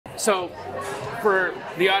So, for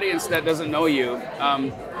the audience that doesn't know you,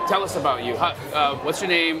 tell us about you. What's your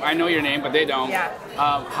name? I know your name, but they don't. Yeah.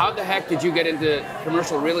 How the heck did you get into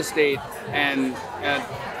commercial real estate? And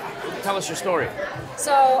tell us your story.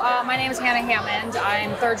 So my name is Hannah Hammond.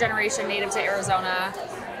 I'm third generation native to Arizona.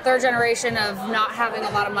 Third generation of not having a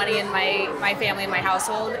lot of money in my family and my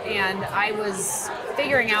household. And I was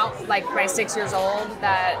figuring out, like by 6 years old,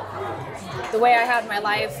 that the way I had my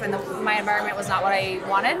life and my environment was not what I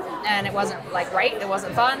wanted, and it wasn't like right, it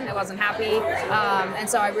wasn't fun, it wasn't happy, and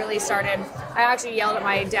so I really started. I actually yelled at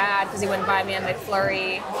my dad because he wouldn't buy me a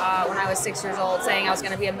McFlurry when I was 6 years old, saying I was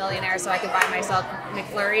going to be a millionaire so I could buy myself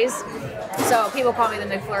McFlurries. So people call me the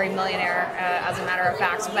McFlurry Millionaire, as a matter of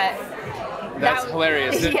fact. But that's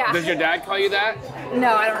hilarious. Yeah. Does your dad call you that?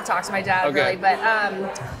 No, I don't talk to my dad really, but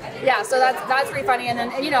yeah, so that's pretty funny. And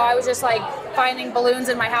then, you know, I was just like finding balloons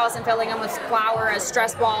in my house and filling them with flour as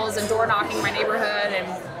stress balls and door knocking in my neighborhood and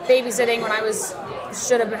babysitting when I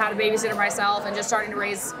should have had a babysitter myself, and just starting to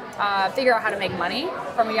figure out how to make money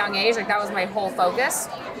from a young age. Like that was my whole focus.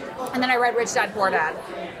 And then I read Rich Dad Poor Dad.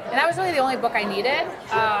 And that was really the only book I needed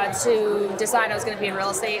to decide I was going to be in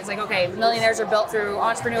real estate. It's like, okay, millionaires are built through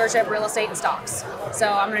entrepreneurship, real estate, and stocks. So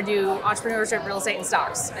I'm going to do entrepreneurship, real estate, and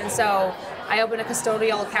stocks. And so I opened a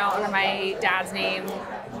custodial account under my dad's name.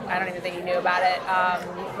 I don't even think he knew about it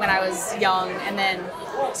when I was young. And then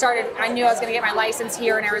I knew I was going to get my license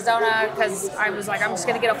here in Arizona because I was like, I'm just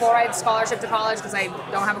going to get a full-ride scholarship to college because I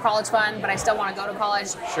don't have a college fund, but I still want to go to college.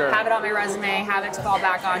 Sure. Have it on my resume, have it to fall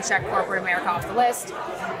back on, check corporate America off the list.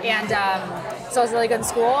 And so I was really good in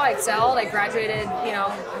school. I excelled. I graduated, you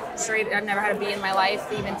know, straight. I've never had a B in my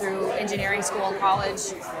life, even through engineering school and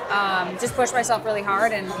college. Just pushed myself really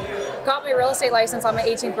hard and got my real estate license on my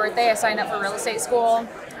 18th birthday. I signed up for real estate school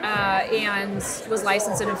and was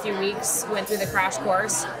licensed in a few weeks, went through the crash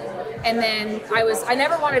course. And then I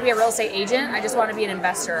never wanted to be a real estate agent. I just wanted to be an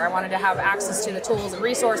investor. I wanted to have access to the tools and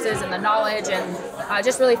resources and the knowledge and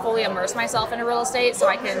just really fully immerse myself into real estate so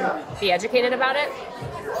I can be educated about it.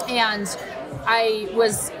 And I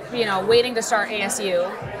was, you know, waiting to start ASU,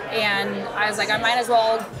 and I was like,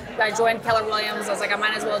 I joined Keller Williams. I was like, I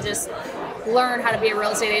might as well just learn how to be a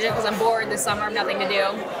real estate agent because I'm bored this summer, I have nothing to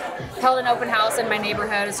do. Held an open house in my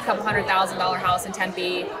neighborhood. It's a couple $100,000 house in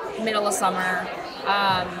Tempe, middle of summer.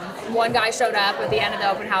 One guy showed up at the end of the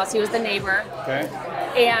open house. He was the neighbor. Okay.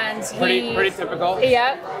 And pretty typical.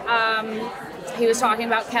 Yeah. He was talking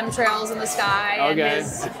about chemtrails in the sky and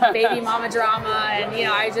his baby mama drama, and you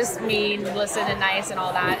know, I just listen and nice and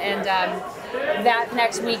all that. And that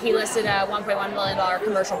next week, he listed a $1.1 million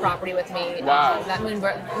commercial property with me. Wow. That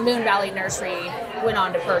Moon Valley Nursery went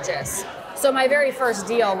on to purchase. So my very first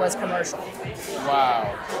deal was commercial.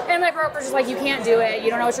 Wow. And my broker's just like, you can't do it. You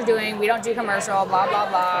don't know what you're doing. We don't do commercial, blah, blah,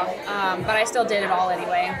 blah. But I still did it all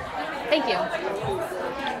anyway. Thank you.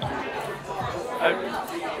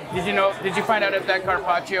 Did you find out if that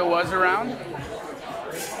Carpaccio was around? I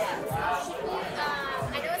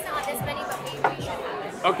know it's not this many, but we should have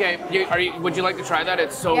it. Okay, would you like to try that?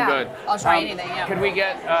 It's so good. I'll try anything, yeah. Could we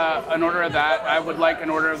get an order of that? I would like an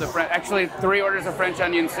order of the actually 3 orders of French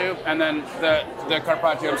onion soup and then the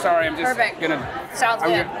Carpaccio. I'm sorry, I'm just gonna. Sounds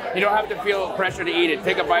good. You don't have to feel pressure to eat it.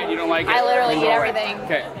 Take a bite, you don't like it. I literally eat everything.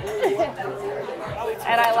 Okay.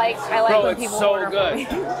 And I like Bro, when it's people so order good.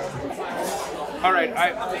 for me. All right,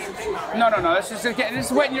 no. This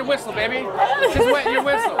is wetting your whistle, baby. Just wetting your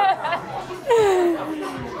whistle.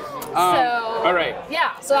 All right.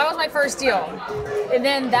 Yeah, so that was my first deal. And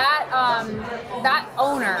then that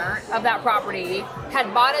owner of that property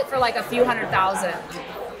had bought it for like a few $100,000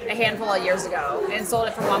 a handful of years ago and sold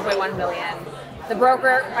it for $1.1 million. The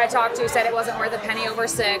broker I talked to said it wasn't worth a penny over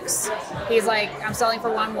 6. He's like, I'm selling for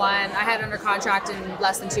 1.1. I had it under contract in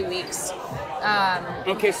less than 2 weeks.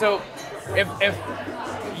 Okay, so if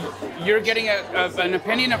you're getting an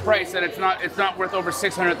opinion of price that it's not worth over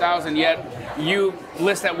 600,000, yet you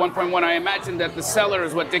list at 1.1, I imagine that the seller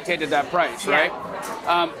is what dictated that price, right?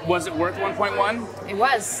 Was it worth 1.1? It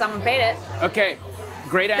was. Someone paid it. Okay,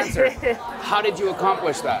 great answer. How did you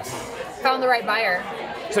accomplish that? Found the right buyer.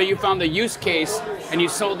 So you found the use case and you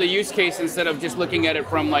sold the use case instead of just looking at it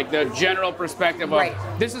from like the general perspective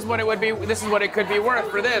of this is what it would be, this is what it could be worth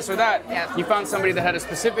for this or that. Yep. You found somebody that had a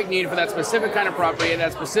specific need for that specific kind of property at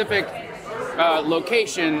that specific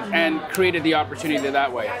location and created the opportunity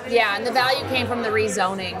that way. Yeah, and the value came from the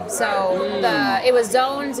rezoning. So it was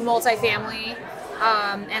zoned multifamily.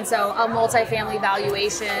 And so a multifamily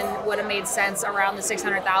valuation would have made sense around the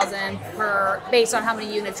 $600,000 per, based on how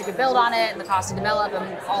many units you could build on it and the cost to develop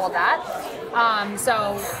and all of that.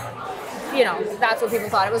 So, you know, that's what people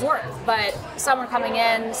thought it was worth. But someone coming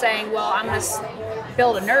in saying, well, I'm going to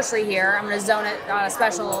build a nursery here. I'm going to zone it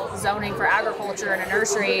special zoning for agriculture and a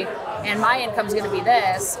nursery, and my income's going to be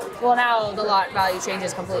this. Well, now the lot value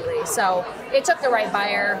changes completely. So it took the right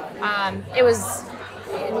buyer. It was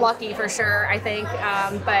lucky for sure, I think,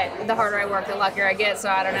 but the harder I work, the luckier I get. So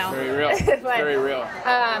I don't know. Very real. But, very real.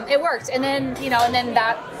 It worked, and then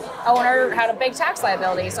that owner had a big tax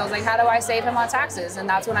liability. So I was like, how do I save him on taxes? And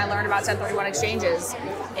that's when I learned about 1031 exchanges,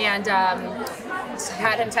 and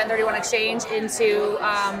had him 1031 exchange into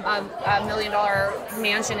a $1 million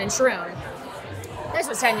mansion in Shroon. This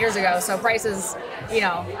was 10 years ago, so prices, are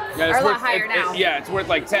a lot higher now. It's worth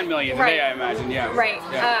like 10 million today, I imagine. Yeah. Right.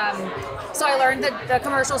 Yeah. So I learned the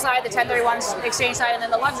commercial side, the 1031 exchange side, and then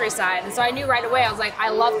the luxury side. And so I knew right away, I was like, I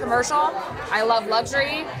love commercial, I love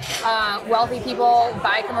luxury. Wealthy people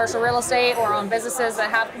buy commercial real estate or own businesses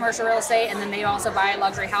that have commercial real estate, and then they also buy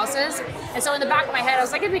luxury houses. And so in the back of my head, I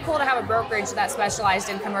was like, it'd be cool to have a brokerage that specialized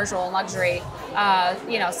in commercial and luxury,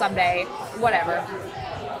 someday, whatever.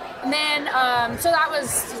 And then, so that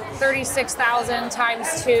was 36,000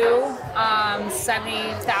 times 2,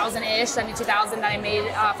 70,000-ish, 72,000 that I made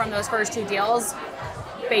from those first 2 deals,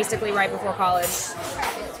 basically right before college. I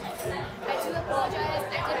do apologize.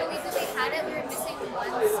 I did believe that they had it. We were missing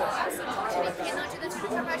one, so I was unfortunate. Cannot do the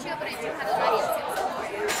transfer ratio, but I do have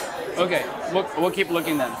it ready. Okay, we'll keep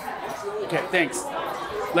looking then. Okay, thanks.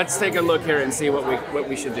 Let's take a look here and see what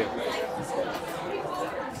we should do.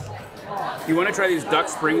 You want to try these duck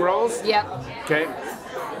spring rolls? Yep. Okay.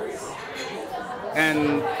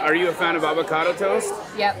 And are you a fan of avocado toast?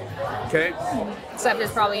 Yep. Okay. Except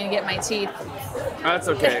it's probably going to get my teeth. That's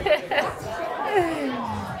okay.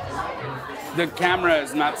 The camera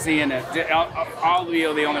is not seeing it. I'll be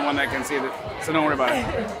the only one that can see it, so don't worry about it.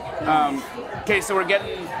 Okay, so we're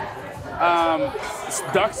getting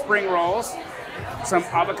duck spring rolls, some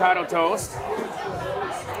avocado toast,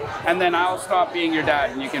 and then I'll stop being your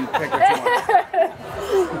dad and you can pick what you want.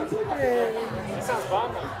 That sounds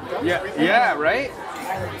bomb. Yeah, right?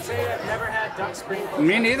 I would say I've never had duck spring.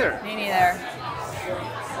 Me neither. Me neither.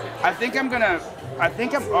 I think I'm gonna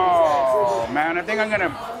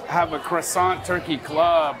have a croissant turkey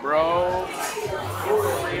club, bro.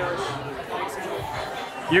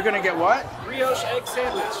 You're gonna get what? Brioche egg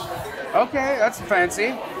sandwich. Okay, that's fancy.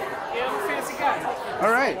 Yeah, I'm a fancy guy.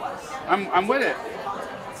 All right, I'm with it.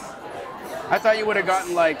 I thought you would have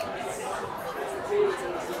gotten like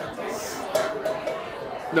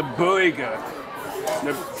the boiga.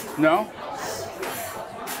 No?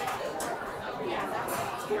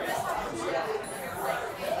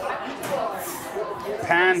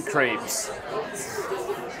 Pan crepes.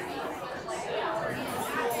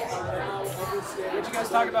 What'd you guys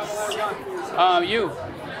talk about while I was gone? You.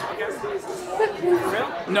 Real?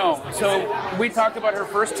 No. So we talked about her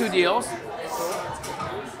first 2 deals.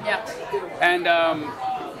 Yeah. And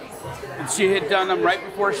she had done them right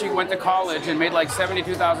before she went to college and made like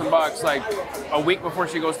 $72,000 like a week before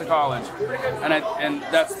she goes to college. And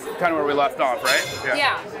that's kind of where we left off, right?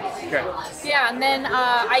 Yeah. Okay. Yeah, and then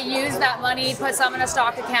I used that money, put some in a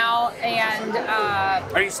stock account, and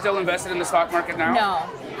Are you still invested in the stock market now? no.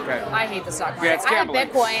 Okay. I hate the stock market. Yeah, it's I have gambling.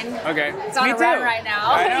 Bitcoin. Okay. It's on Me a too. run right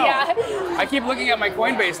now. I know. Yeah. I keep looking at my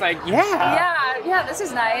Coinbase like, Yeah, this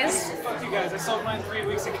is nice. Fuck you guys. I sold mine 3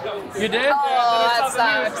 weeks ago. You did? Oh, It's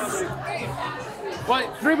that on the news. sucks.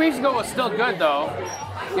 Well, 3 weeks ago was still good though.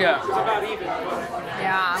 Yeah. It's about even.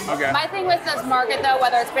 Yeah. Okay. My thing with this market though,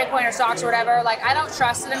 whether it's Bitcoin or stocks or whatever, like I don't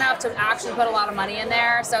trust it enough to actually put a lot of money in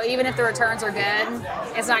there. So even if the returns are good,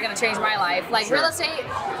 it's not going to change my life. Like real estate,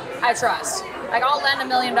 I trust. Like I'll lend $1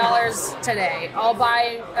 million today. I'll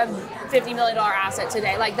buy a $50 million asset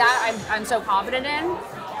today. Like that, I'm so confident in.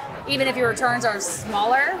 Even if your returns are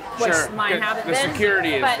smaller, which Sure. mine haven't The been.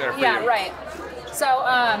 security is but, there for yeah, you. right. So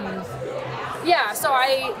so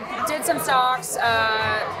I did some stocks,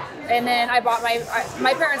 and then I bought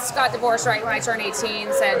my parents got divorced right when I turned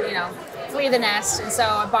 18. Said flee the nest, and so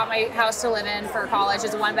I bought my house to live in for college.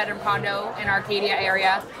 It's a 1-bedroom condo in Arcadia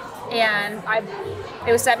area, and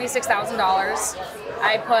it was $76,000.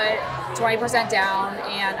 I put 20% down,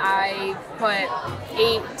 and I put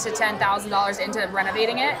 $8,000 to $10,000 into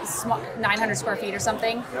renovating it, 900 square feet or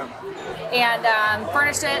something, and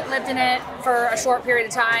furnished it, lived in it for a short period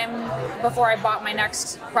of time before I bought my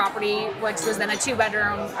next property, which was then a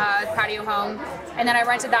 2-bedroom patio home, and then I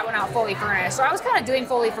rented that one out fully furnished. So I was kind of doing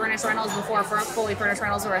fully furnished rentals before fully furnished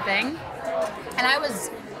rentals were a thing, and I was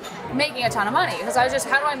making a ton of money because I was just,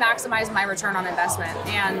 how do I maximize my return on investment?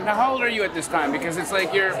 And Now, how old are you at this time? Because it's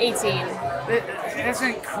like you're 18. It's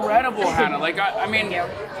incredible, Hannah. Like I mean, Thank you.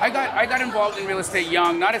 I got involved in real estate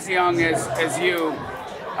young, not as young as you,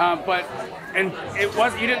 But and it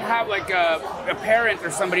was you didn't have like a parent or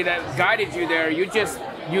somebody that guided you there. You just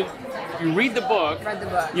you read the book. Read the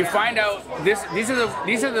book. You find out these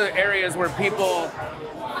are the areas where people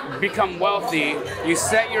become wealthy. You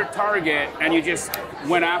set your target and you just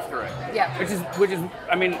went after it. Yeah. Which is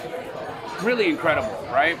I mean really incredible,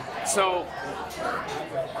 right? So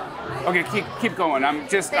okay, keep going. I'm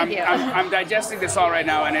digesting this all right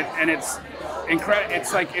now, and it's incredible.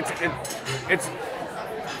 It's like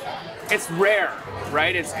it's rare,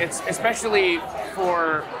 right? It's especially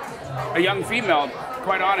for a young female.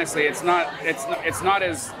 Quite honestly, it's not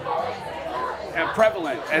as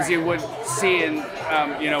prevalent as you would see in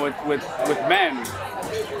with men.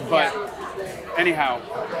 But anyhow,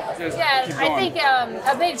 just keep going. I think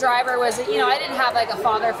a big driver was, I didn't have like a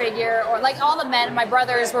father figure, or like all the men, my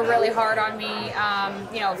brothers were really hard on me,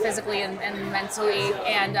 physically and mentally,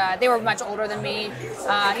 and they were much older than me.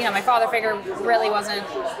 My father figure really wasn't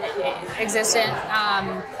existent.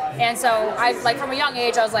 And so I, like from a young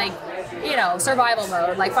age, I was like, survival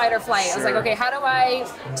mode, like fight or flight. I was like, okay, how do I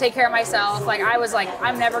take care of myself? Like I was like,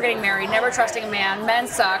 I'm never getting married, never trusting a man, men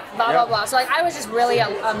suck, blah, blah, blah. So like I was just really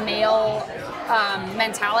a male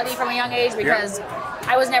mentality from a young age, because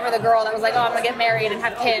I was never the girl that was like, oh, I'm gonna get married and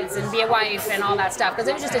have kids and be a wife and all that stuff, because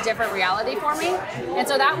it was just a different reality for me. And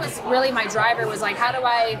so that was really my driver, was like, how do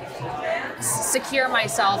I secure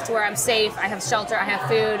myself to where I'm safe, I have shelter, I have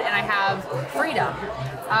food, and I have freedom,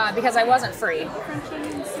 because I wasn't free.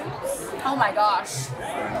 Oh my gosh.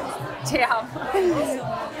 Damn.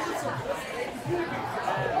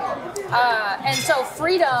 And so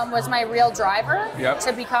freedom was my real driver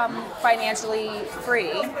to become financially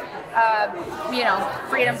free.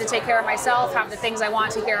 Freedom to take care of myself, have the things I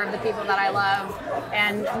want, take care of the people that I love,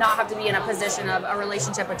 and not have to be in a position of a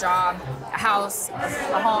relationship, a job, a house,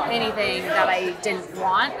 a home, anything that I didn't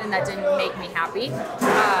want and that didn't make me happy.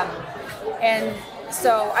 And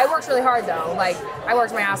so I worked really hard though. Like I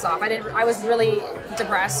worked my ass off. I was really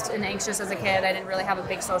depressed and anxious as a kid. I didn't really have a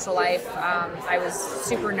big social life. I was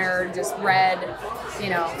super nerd, just read,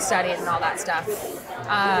 studied and all that stuff.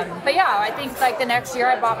 But yeah, I think like the next year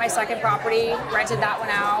I bought my second property, rented that one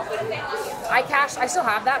out. I still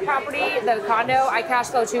have that property, the condo. I cash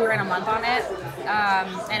flow $2,000 a month on it.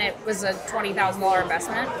 And it was a $20,000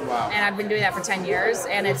 investment. Wow. And I've been doing that for 10 years,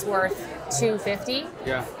 and it's worth $250,000.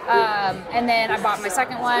 Yeah. And then I bought my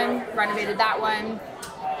second one, renovated that one,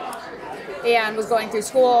 and was going through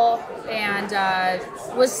school and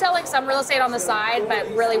was selling some real estate on the side, but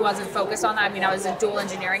really wasn't focused on that. I mean, I was a dual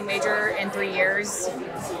engineering major in 3 years,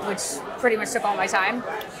 which pretty much took all my time.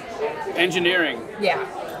 Engineering. Yeah.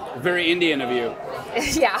 Very Indian of you.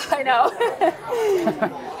 Yeah, I know.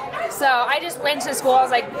 So I just went to school. I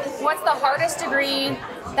was like, what's the hardest degree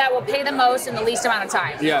that will pay the most in the least amount of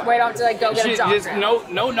time? Yeah. Where I don't have to like go get a job. Just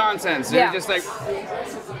no nonsense. Yeah. You're just like,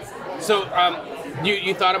 so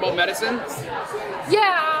you thought about medicine?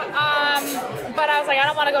 Yeah, but I was like, I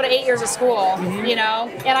don't want to go to 8 years of school, And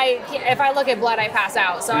if I look at blood, I pass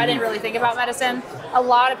out. So I didn't really think about medicine. A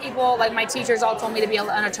lot of people, like my teachers, all told me to be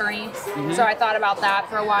an attorney. So I thought about that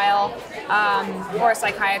for a while, or a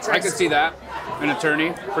psychiatrist. I could see that, an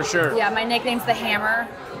attorney for sure. Yeah, my nickname's the Hammer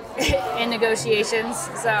in negotiations.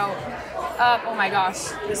 So, oh my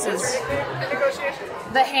gosh, this is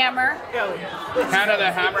the Hammer. Hannah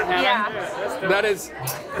the Hammer Hammond? Yeah.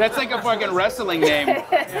 That's like a fucking wrestling name.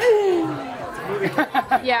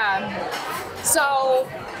 Yeah. So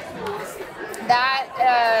that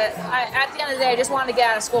at the end of the day, I just wanted to get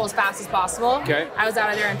out of school as fast as possible. Okay. I was out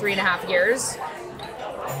of there in 3.5 years.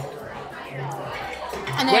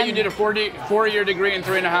 And then You did a 4-year degree in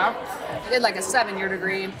 3.5? I did like a 7-year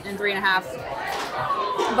degree in 3.5.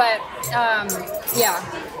 But yeah,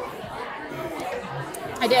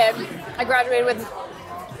 I did. I graduated with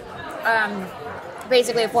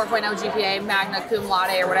basically a 4.0 GPA, magna cum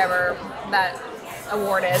laude, or whatever that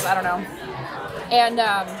award is. I don't know. And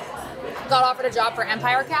got offered a job for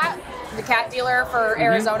Empire Cat, the cat dealer for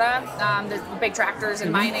Arizona, the big tractors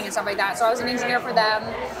and mining and stuff like that. So I was an engineer for them.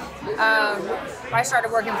 I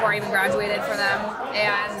started working before I even graduated for them,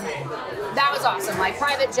 and that was awesome. Like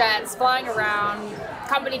private jets, flying around,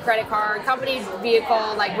 company credit card, company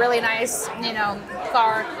vehicle, like really nice,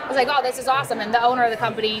 car. I was like, oh, this is awesome. And the owner of the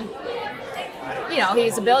company,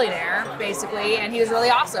 he's a billionaire basically, and he was really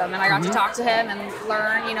awesome. And I got to talk to him and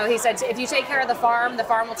learn. He said, if you take care of the farm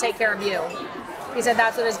will take care of you. He said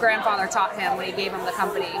that's what his grandfather taught him when he gave him the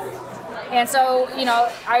company. And so,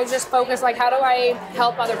 I was just focused, like, how do I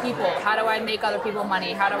help other people? How do I make other people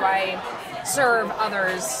money? How do I serve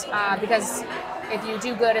others? Because if you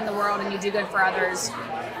do good in the world and you do good for others,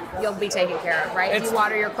 you'll be taken care of, right? If you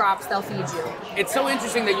water your crops, they'll feed you. It's so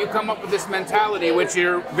interesting that you come up with this mentality, which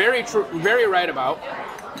you're very true, very right about,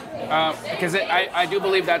 because I do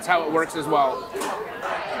believe that's how it works as well.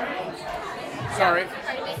 Sorry.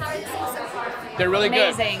 They're really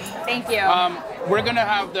Amazing. good. Thank you. We're gonna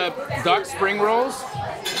have the duck spring rolls.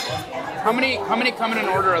 How many come in an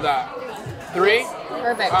order of that? 3?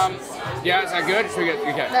 Perfect. Yeah, is that good? Should we get,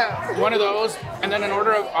 okay. No. One of those, and then an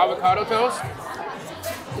order of avocado toast.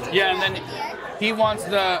 Yeah, and then he wants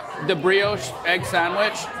the brioche egg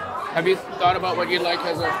sandwich. Have you thought about what you'd like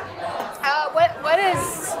as a? What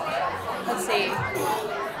is? Let's see.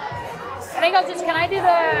 I think I'll just. Can I do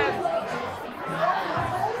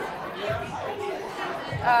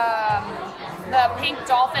the pink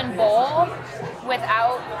dolphin bowl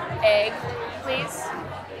without egg, please?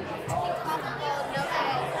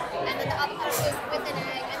 And then the avocado toast with an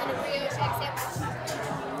egg, and then a brioche egg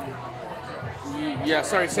sandwich. Yeah,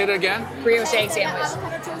 sorry. Say that again. Brioche egg The sandwich.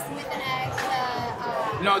 avocado toast with an egg.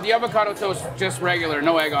 No, the avocado toast just regular,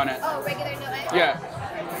 no egg on it. Regular, no egg. Yeah.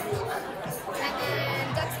 And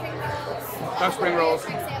then duck spring rolls. Duck spring rolls.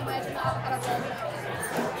 Egg sandwich and avocado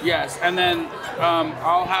toast. Yes, and then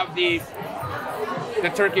I'll have the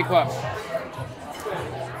turkey club.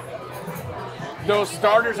 Those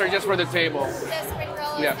starters are just for the table. The spring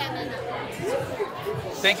rolls Yeah. and then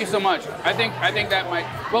Thank you so much. I think that might.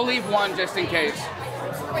 We'll leave one just in case.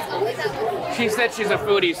 I'll leave that one. She said she's a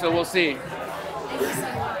foodie, so we'll see. Thank you so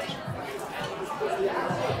much.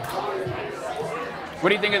 What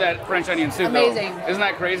do you think of that French onion soup? Amazing. Though? Isn't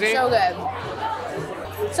that crazy? So good.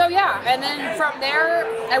 So yeah, and then from there,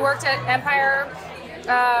 I worked at Empire.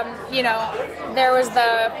 There was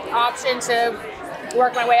the option to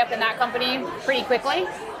work my way up in that company pretty quickly.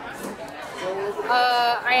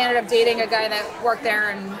 I ended up dating a guy that worked there,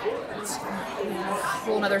 and it's a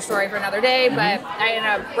whole another story for another day, but I ended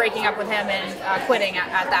up breaking up with him and quitting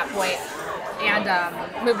at that point, and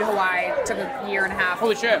moved to Hawaii. Took a year and a half.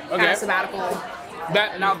 Holy shit, Kind okay. of sabbatical.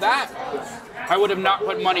 That I would have not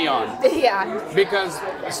put money on, Yeah. because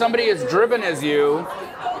somebody as driven as you,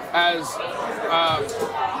 as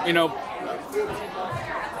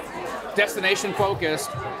destination focused,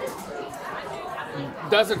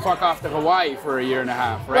 doesn't fuck off to Hawaii for a year and a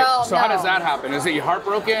half, right? Well, so how no. does that happen? Is it you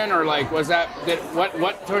heartbroken, or like what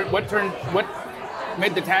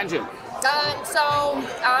made the tangent?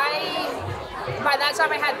 By that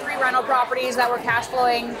time I had 3 rental properties that were cash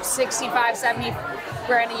flowing 65, 70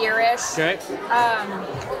 grand a year-ish. Okay.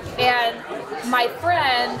 And my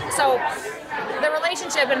friend, so the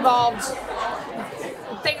relationship involved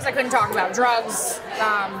things I couldn't talk about, drugs,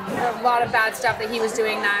 a lot of bad stuff that he was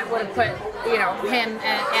doing that would have put, him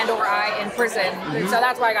and or I in prison. Mm-hmm. So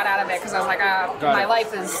that's why I got out of it, because I was like, my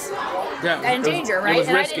life is in danger, right? It was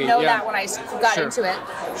and risky, I didn't know yeah. that when I got Sure. into it.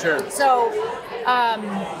 Sure. So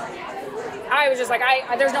I was just like,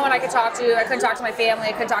 there's no one I could talk to. I couldn't talk to my family.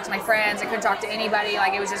 I couldn't talk to my friends. I couldn't talk to anybody.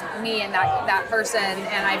 Like, it was just me and that person,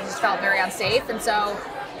 and I just felt very unsafe. And so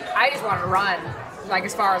I just wanted to run, like,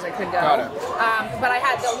 as far as I could go. Got it. But I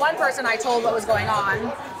had the one person I told what was going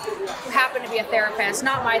on, who happened to be a therapist,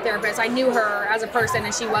 not my therapist. I knew her as a person,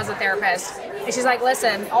 and she was a therapist. And she's like,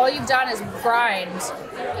 listen, all you've done is grind.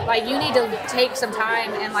 Like, you need to take some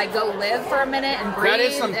time and, like, go live for a minute and breathe. That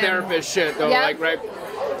is some therapist shit, though. Yep. Like, right?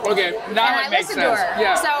 Okay, now And it I makes listened sense. to her.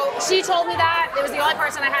 Yeah. So she told me that. It was the only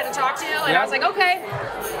person I had to talk to. And Yeah. I was like, okay.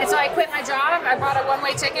 And so I quit my job. I bought a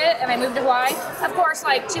one-way ticket and I moved to Hawaii. Of course,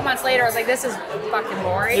 like 2 months later, I was like, this is fucking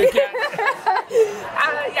boring. You can't.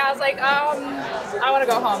 I was like, I want to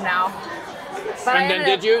go home now. But And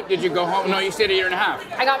then did you go home? No, you stayed a year and a half.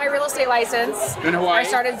 I got my real estate license. In Hawaii? I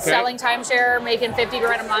started Okay. selling timeshare, making 50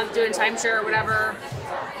 grand a month, doing timeshare or whatever.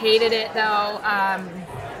 Hated it though.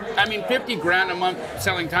 I mean, 50 grand a month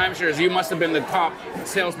selling timeshares, you must have been the top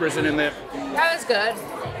salesperson in the... That was good.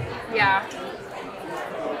 Yeah.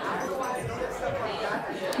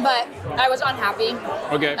 But I was unhappy.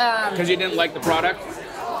 Okay, because you didn't like the product?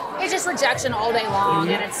 It's just rejection all day long,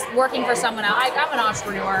 and it's working for someone else. I'm an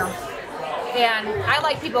entrepreneur, and I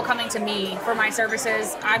like people coming to me for my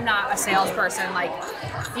services. I'm not a salesperson. Like,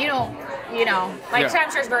 like Yeah.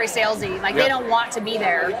 timeshare is very salesy. Like, Yeah. they don't want to be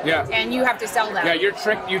there, Yeah. and you have to sell them. Yeah, you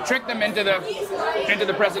trick them into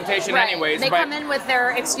the presentation Right. anyways. They but come in with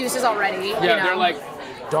their excuses already. yeah, they're like,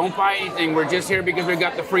 don't buy anything. We're just here because we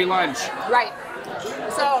got the free lunch. Right.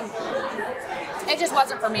 So it just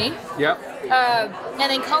wasn't for me. Yep. And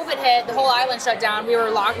then COVID hit, the whole island shut down. We were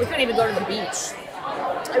locked. We couldn't even go to the beach.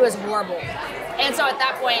 It was horrible. And so at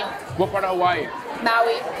that point, What part of Hawaii?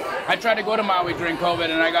 Maui. I tried to go to Maui during COVID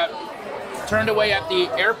and I got turned away at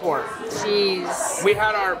the airport. Jeez. We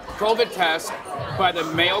had our COVID test by the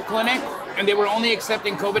Mayo Clinic, and they were only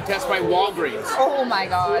accepting COVID tests by Walgreens. Oh my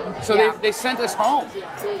God. So Yeah. they sent us home.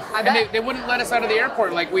 I And bet. they wouldn't let us out of the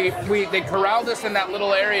airport. Like they corralled us in that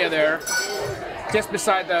little area there, just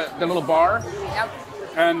beside the little bar. Yep.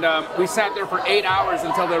 And we sat there for 8 hours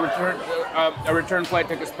until the a return flight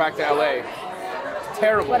took us back to LA.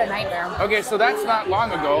 Terrible. What a nightmare. Okay, so that's not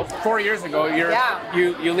long ago. 4 years ago,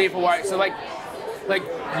 you leave Hawaii. So like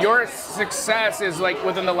your success is like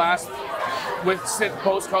within the last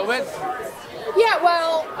post COVID. Yeah,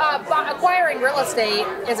 well, acquiring real estate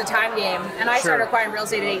is a time game, and I started acquiring real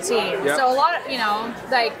estate at 18. Yep. So a lot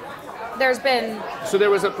of, like, there's been So there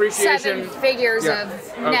was appreciation. 7 figures Yeah.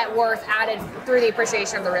 of net worth added through the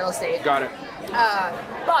appreciation of the real estate. Got it.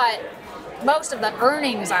 But most of the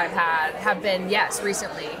earnings I've had have been,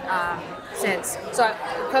 recently, since. So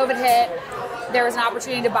COVID hit, there was an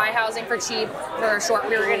opportunity to buy housing for cheap for a short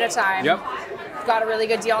period of time. Yep. Got a really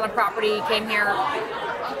good deal on a property, came here,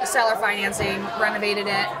 seller financing, renovated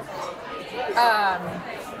it.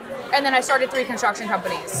 And then I started 3 construction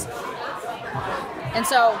companies. And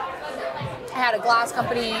so I had a glass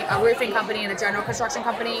company, a roofing company, and a general construction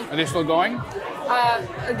company. Are they still going?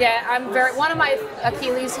 Again, one of my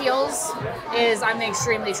Achilles heels is I'm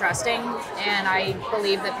extremely trusting, and I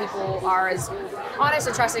believe that people are as honest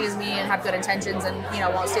and trusting as me and have good intentions and,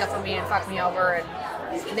 won't steal from me and fuck me over,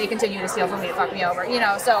 and they continue to steal from me and fuck me over,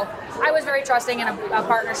 So I was very trusting in a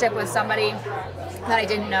partnership with somebody that I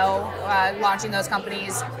didn't know, launching those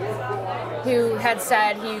companies, who had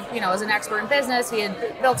said he, was an expert in business. He had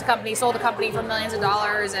built a company, sold a company for millions of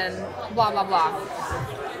dollars, and blah, blah, blah.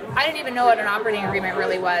 I didn't even know what an operating agreement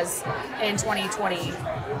really was in 2020,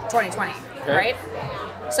 okay. Right?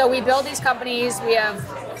 So we build these companies. We have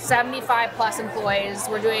 75 plus employees.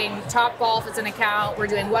 We're doing Top Golf as an account. We're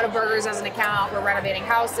doing Whataburgers as an account. We're renovating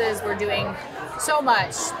houses. We're doing so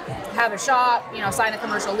much. Have a shop, sign a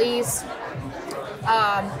commercial lease.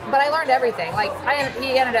 But I learned everything. Like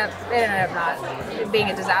it ended up not being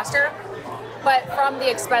a disaster. But from the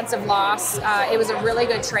expense of loss, it was a really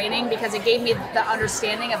good training because it gave me the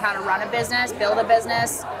understanding of how to run a business, build a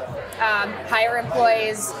business, hire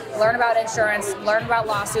employees, learn about insurance, learn about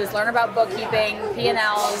lawsuits, learn about bookkeeping,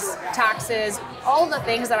 P&Ls, taxes, all of the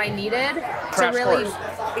things that I needed Crash to really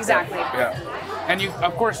course. Exactly. Yeah. And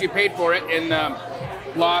of course, you paid for it in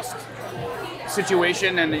lost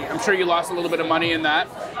situation, and I'm sure you lost a little bit of money in that,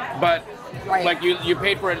 but Right. like you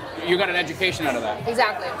paid for it, you got an education out of that.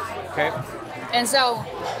 Exactly. Okay. And so,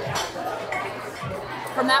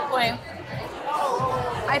 from that point,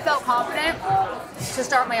 I felt confident to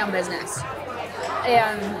start my own business.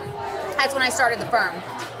 And that's when I started the firm.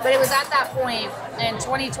 But it was at that point in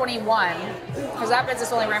 2021, because that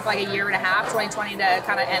business only ran for like a year and a half, 2020 to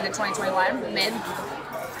kind of end of 2021, mid,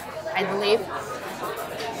 I believe.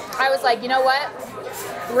 I was like, you know what?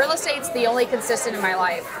 Real estate's the only consistent in my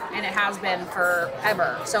life, and it has been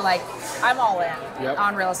forever. So like, I'm all in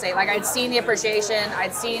on real estate. Like I'd seen the appreciation,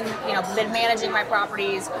 I'd seen, been managing my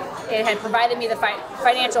proproperties. It had provided me the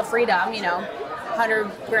financial freedom,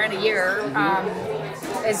 100 grand a year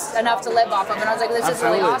is enough to live off of. And I was like, this is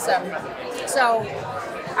really awesome. So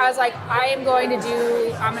I was like, I'm going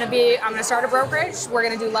to start a brokerage. We're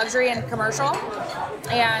going to do luxury and commercial.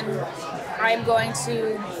 And I'm going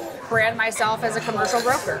to brand myself as a commercial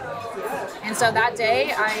broker. And so that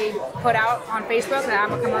day I put out on Facebook that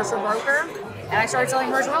I'm a commercial broker, and I started selling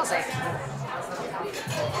commercial real estate.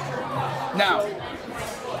 Now,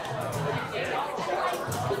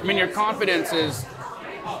 I mean, your confidence is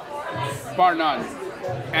bar none,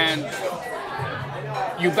 and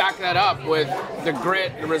you back that up with the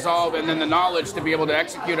grit, the resolve, and then the knowledge to be able to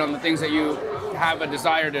execute on the things that you have a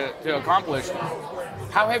desire to accomplish.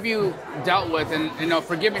 How have you dealt with, and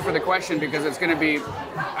forgive me for the question because it's going to be,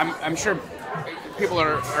 I'm sure people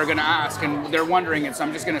are going to ask and they're wondering it, so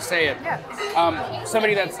I'm just going to say it. Yeah.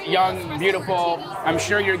 Somebody that's young, beautiful, I'm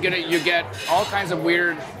sure you get all kinds of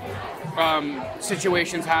weird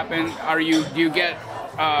situations happen. Do you get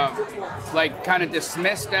like kind of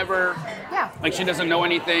dismissed ever? Yeah. Like she doesn't know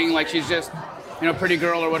anything, like she's just pretty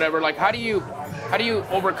girl or whatever. Like how do you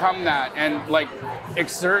overcome that and like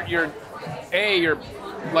exert your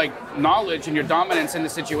like knowledge and your dominance in the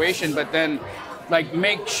situation, but then like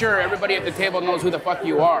make sure everybody at the table knows who the fuck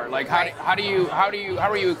you are? Like how are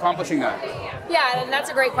you accomplishing that? Yeah, and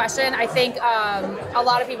that's a great question. I think a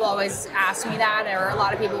lot of people always ask me that, or a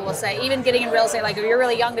lot of people will say, even getting in real estate, like, you're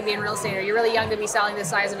really young to be in real estate, or you're really young to be selling this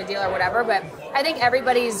size of a deal or whatever. But I think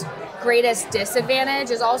everybody's greatest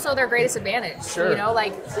disadvantage is also their greatest advantage. Sure.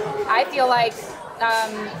 Like I feel like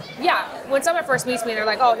yeah, when someone first meets me, they're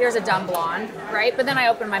like, oh, here's a dumb blonde, right? But then I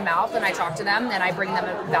open my mouth and I talk to them and I bring them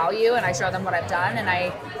a value and I show them what I've done and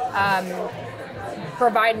I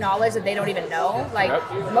provide knowledge that they don't even know. Like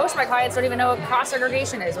most of my clients don't even know what cross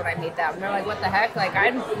segregation is when I meet them. They're like, what the heck? Like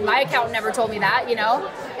my accountant never told me that, you know?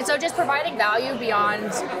 And so just providing value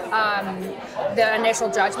beyond the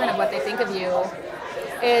initial judgment of what they think of you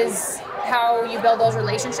is how you build those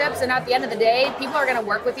relationships. And at the end of the day, people are going to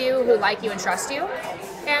work with you who like you and trust you.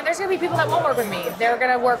 And there's going to be people that won't work with me. They're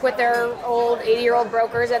going to work with their old 80-year-old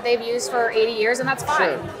brokers that they've used for 80 years, and that's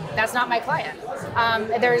fine. Sure. That's not my client.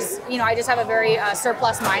 There's, you know, I just have a very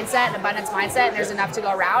surplus mindset, an abundance mindset, and there's enough to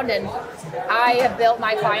go around. And I have built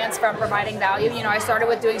my clients from providing value. You know, I started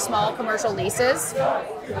with doing small commercial leases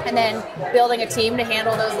and then building a team to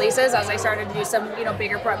handle those leases as I started to do some, you know,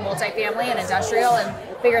 bigger multifamily and industrial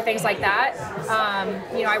and bigger things like that.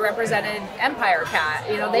 You know, I represented Empire Cat.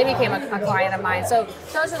 You know, they became a client of mine. So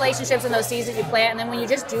those relationships and those seeds that you plant, and then when you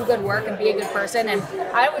just do good work and be a good person. And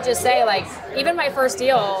I would just say, like, even my first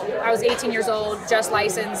deal, I was 18 years old, just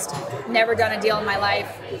licensed, never done a deal in my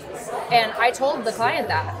life. And I told the client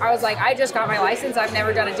that. I was like, I just got my license. I've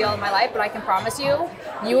never done a deal in my life, but I can promise you,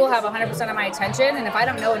 you will have 100% of my attention. And if I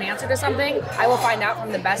don't know an answer to something, I will find out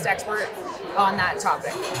from the best expert on that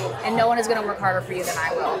topic. And no one is going to work harder for you than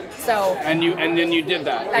I will. So. And then you did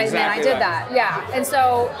that. Exactly. And I did that. Yeah. And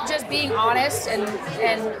so just being honest and.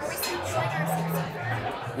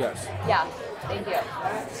 Yes. Yeah. Thank you.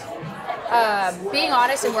 Being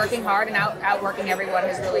honest and working hard and outworking everyone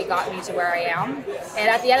has really got me to where I am. And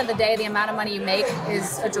at the end of the day, the amount of money you make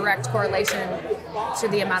is a direct correlation to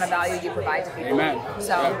the amount of value you provide to people. Amen.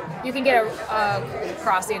 So you can get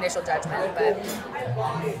across the initial judgment, but.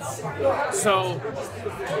 So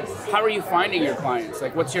how are you finding your clients?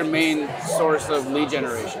 Like, what's your main source of lead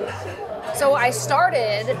generation? So I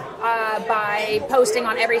started by posting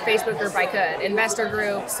on every Facebook group I could, investor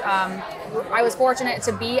groups. I was fortunate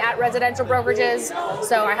to be at residential brokerages,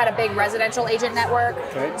 so I had a big residential agent network.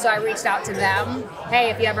 Okay. So I reached out to them. Hey,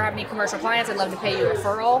 if you ever have any commercial clients, I'd love to pay you a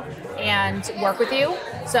referral and work with you.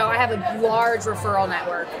 So I have a large referral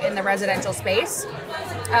network in the residential space.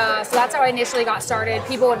 So that's how I initially got started.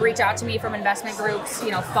 People would reach out to me from investment groups,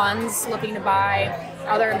 you know, funds looking to buy,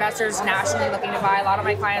 other investors nationally looking to buy. A lot of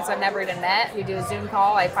my clients I've never even met. We do a Zoom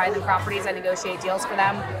call. I find them properties. I negotiate deals for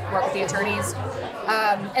them, work with the attorneys.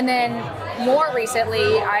 And then more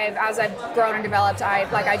recently, as I've grown and developed,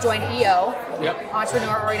 I joined EO,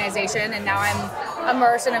 Entrepreneur Organization, and now I'm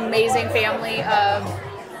immersed in an amazing family of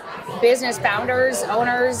business founders,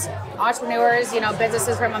 owners, entrepreneurs, you know,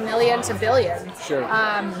 businesses from $1 million to $1 billion. Sure.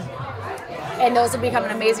 And those have become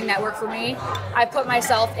an amazing network for me. I put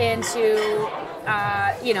myself into,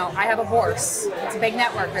 you know, I have a horse. It's a big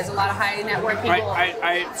network. There's a lot of high net worth people.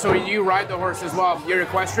 So you ride the horse as well. You're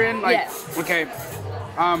equestrian? Like, yes. Okay.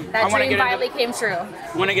 That dream finally came true.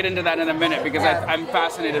 I want to get into that in a minute because I'm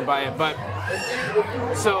fascinated by it. But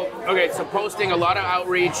so posting, a lot of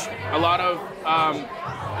outreach, a lot of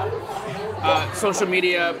social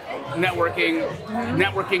media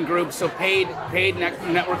networking groups, so paid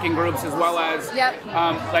networking groups as well as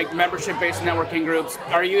like membership-based networking groups.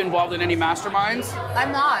 Are you involved in any masterminds?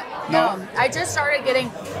 I'm not. No. I just started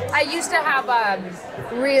I used to have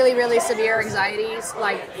really, really severe anxieties,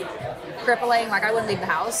 like crippling, like I wouldn't leave the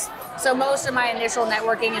house. So most of my initial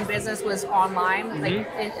networking in business was online, like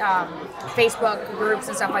Facebook groups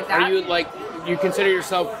and stuff like that. Are you you consider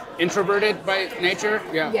yourself introverted by nature?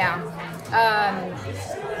 Yeah.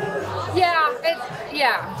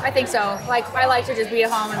 Yeah, I think so. Like, I like to just be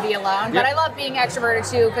at home and be alone, but I love being extroverted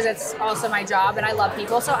too because it's also my job and I love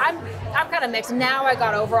people. So I'm kind of mixed. Now I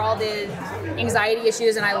got over all the anxiety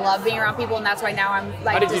issues and I love being around people, and that's why now I'm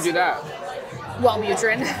like. How did you do that?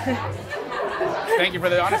 Wellbutrin. Thank you for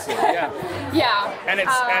the honesty. Yeah. Yeah. And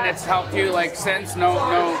it's helped you since no.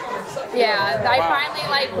 Yeah, I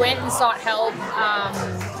finally went and sought help.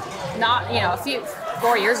 Not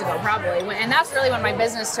 4 years ago probably, and that's really when my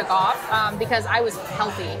business took off because I was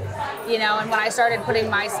healthy, and when I started putting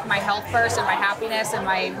my health first and my happiness and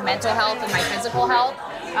my mental health and my physical health,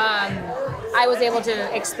 I was able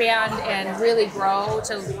to expand and really grow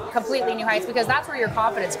to completely new heights because that's where your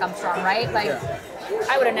confidence comes from, right?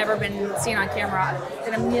 I would have never been seen on camera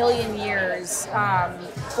in a million years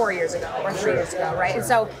 4 years ago or 3 years ago, right? And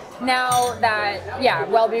so now that,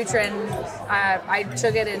 Wellbutrin, I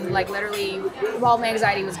took it and literally all my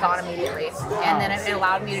anxiety was gone immediately. And then it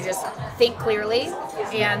allowed me to just think clearly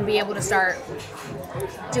and be able to start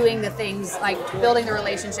doing the things like building the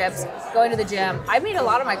relationships, going to the gym. I made a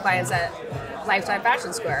lot of my clients that Lifetime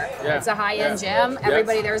Fashion Square. Yeah. It's a high-end gym.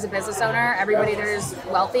 Everybody there is a business owner. Everybody there is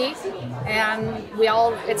wealthy, and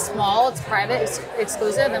it's small, it's private, it's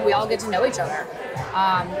exclusive, and we all get to know each other.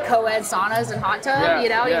 Co-ed saunas and hot tub.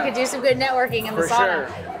 You could do some good networking in the sauna.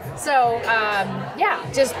 Sure. So,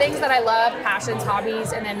 just things that I love, passions,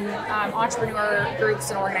 hobbies, and then entrepreneur groups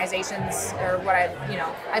and organizations are what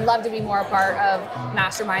I'd love to be more a part of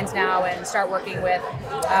masterminds now and start working with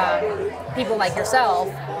people like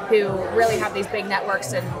yourself who really have these big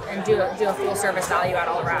networks and do a full service value add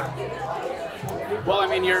all around. Well, I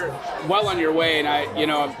mean, you're well on your way, and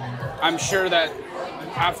I'm sure that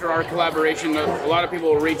after our collaboration, a lot of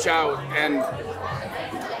people will reach out and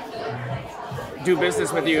do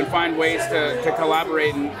business with you and find ways to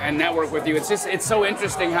collaborate and network with you. It's so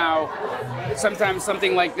interesting how sometimes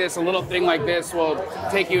something like this, a little thing like this, will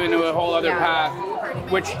take you into a whole other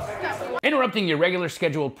path, which... Interrupting your regular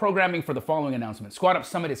scheduled programming for the following announcement. Squad Up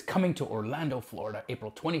Summit is coming to Orlando, Florida,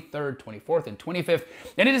 April 23rd, 24th, and 25th,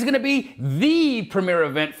 and it is going to be the premier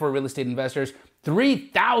event for real estate investors.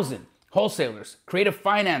 3,000 wholesalers, creative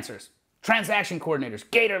financiers, transaction coordinators,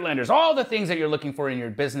 gator lenders, all the things that you're looking for in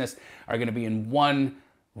your business are going to be in one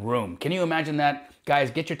room. Can you imagine that?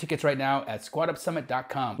 Guys, get your tickets right now at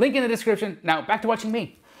squadupsummit.com. Link in the description. Now, back to watching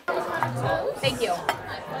me. Thank you.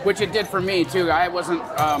 Which it did for me, too. I wasn't,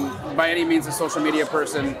 by any means, a social media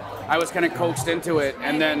person. I was kind of coaxed into it,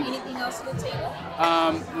 and then... Anything else to the table?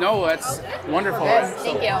 No, that's wonderful. Good.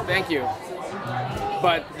 Thank you. Thank you.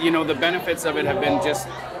 But, the benefits of it have been just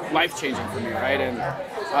life-changing for me, right? And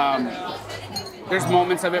there's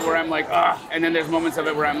moments of it where I'm like, and then there's moments of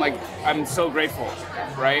it where I'm like, I'm so grateful,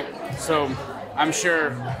 right? So I'm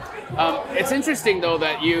sure. It's interesting, though,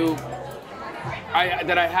 that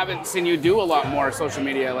I haven't seen you do a lot more social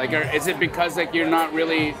media. Like, is it because you're not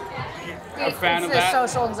really a fan of that?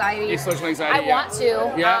 It's social anxiety. It's social anxiety. I want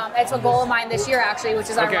to. Yeah. It's a goal of mine this year, actually, which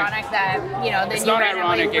is ironic that then it's you not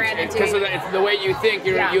randomly ironic. ran into Because it's the way you think.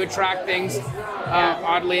 You attract things.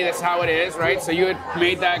 Oddly, that's how it is, right? So you had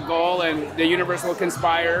made that goal, and the universe will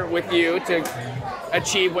conspire with you to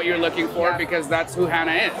achieve what you're looking for, because that's who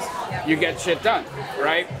Hannah is. Yeah. You get shit done,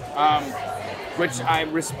 right? Which I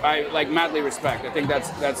madly respect. I think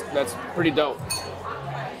that's pretty dope.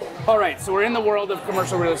 All right, so we're in the world of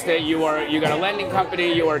commercial real estate. You got a lending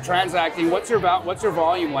company. You are transacting. What's your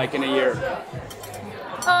volume like in a year?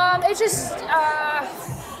 It's just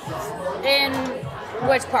in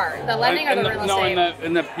which part? The lending or the real estate?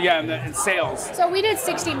 No, in sales. So we did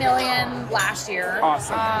 60 million last year.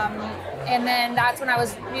 Awesome. And then that's when I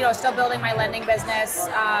was, still building my lending business.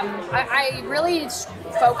 I really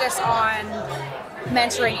focus on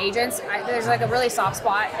mentoring agents. There's a really soft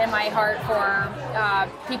spot in my heart for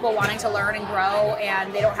people wanting to learn and grow,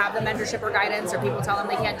 and they don't have the mentorship or guidance, or people tell them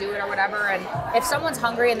they can't do it or whatever. And if someone's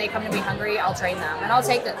hungry and they come to me hungry, I'll train them, and I'll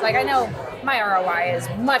take that. I know my ROI is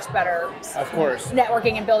much better, of course,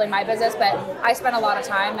 networking and building my business, but I spend a lot of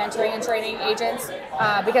time mentoring and training agents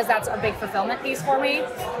because that's a big fulfillment piece for me,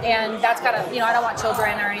 and that's kind of, I don't want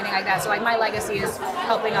children or anything like that. So my legacy is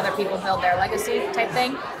helping other people build their legacy type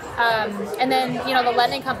thing. And then, the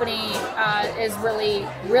lending company is really,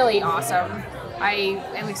 really awesome. I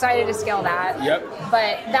am excited to scale that. Yep.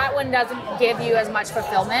 But that one doesn't give you as much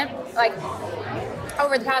fulfillment.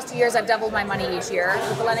 Over the past 2 years, I've doubled my money each year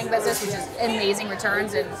with the lending business, which is amazing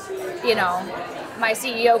returns. And, my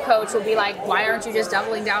CEO coach will be like, why aren't you just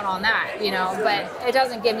doubling down on that? But it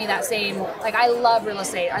doesn't give me that same, I love real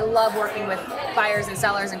estate. I love working with buyers and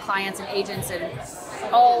sellers and clients and agents and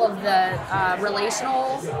all of the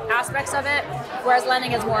relational aspects of it, whereas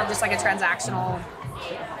lending is more of just a transactional.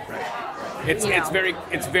 Right.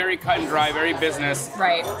 It's very cut and dry, very business.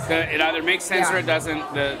 Right. It either makes sense or it doesn't.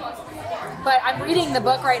 But I'm reading the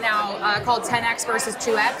book right now called 10X versus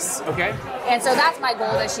 2X. Okay. And so that's my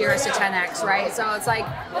goal this year, is to 10X, right? So it's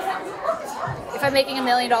if I'm making $1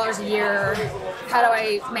 million a year, how do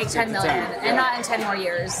I make 10 million? And not in 10 more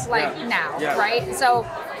years, now, right? So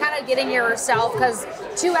kind of getting yourself, because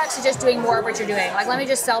 2X is just doing more of what you're doing. Let me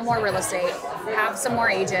just sell more real estate, have some more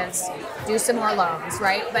agents, do some more loans,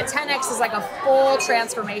 right? But 10X is a full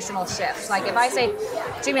transformational shift. If I say,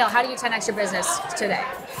 Jamil, how do you 10X your business today?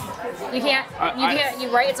 You can't,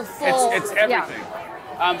 right? It's a full... It's everything.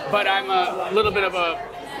 But I'm a little bit of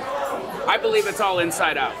I believe it's all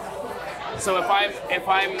inside out. So if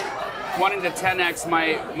I'm wanting to 10X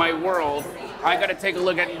my world, I got to take a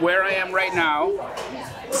look at where I am right now,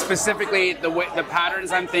 specifically the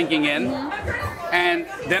patterns I'm thinking in, and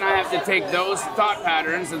then I have to take those thought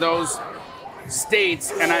patterns, those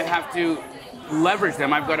states, and I have to leverage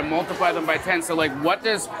them. I've got to multiply them by 10. So what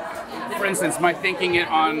does, for instance, my thinking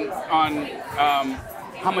on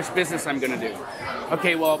how much business I'm going to do.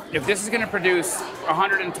 Okay, well, if this is going to produce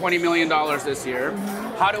 $120 million this year,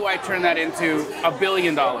 how do I turn that into $1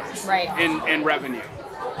 billion in revenue?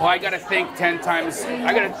 Well, I got to think 10 times.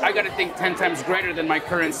 I got to think 10 times greater than my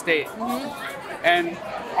current state. And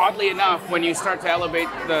oddly enough, when you start to elevate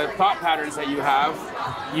the thought patterns that you have,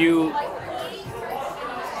 you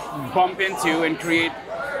bump into and create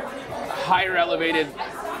higher elevated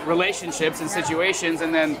relationships and situations,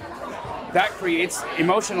 and then that creates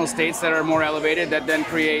emotional states that are more elevated that then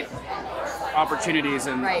create opportunities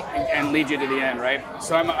and lead you to the end, right?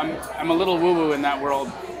 So I'm a little woo-woo in that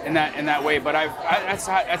world, in that way, but that's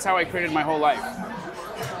how I created my whole life.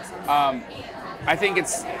 I think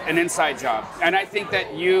it's an inside job, and I think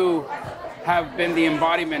that you have been the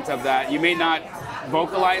embodiment of that. You may not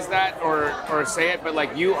vocalize that or say it, but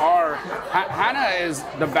like you are. Hannah is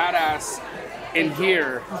the badass in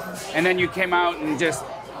here, and then you came out and just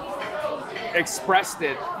expressed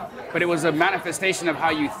it, but it was a manifestation of how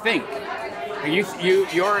you think.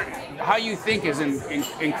 How you think is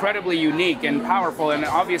incredibly unique and powerful, and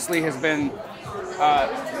obviously has been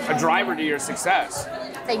a driver to your success.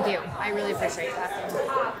 Thank you. I really appreciate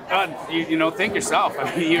that. You know, think yourself.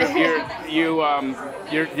 I mean,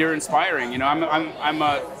 you're inspiring. You know,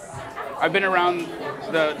 I've been around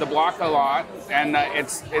the block a lot, and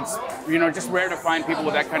it's you know, just rare to find people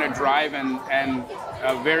with that kind of drive and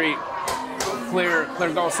a very clear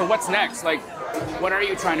goal. So what's next? Like, what are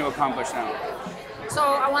you trying to accomplish now? So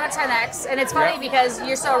I want to 10x, and it's funny because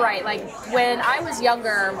you're so right. Like when I was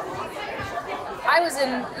younger, I was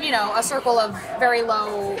in, you know, a circle of very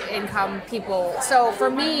low income people. So for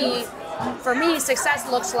me, success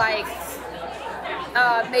looks like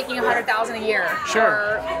making $100,000 a year,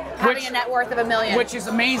 or having a net worth of $1 million, which is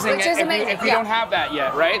amazing. If you don't have that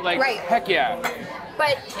yet, right? Like, heck yeah.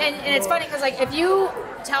 But and it's funny because like if you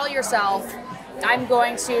tell yourself, I'm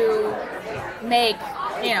going to make,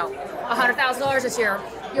 you know, $100,000 this year,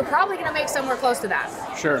 you're probably going to make somewhere close to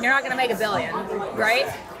that. Sure. You're not going to make $1 billion,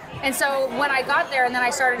 right? And so when I got there, and then I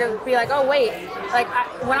started to be like, oh wait, like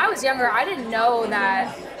when I was younger, I didn't know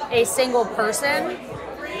that a single person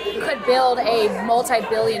could build a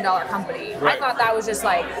multi-billion-dollar company. Right. I thought that was just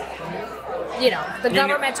like, you know, the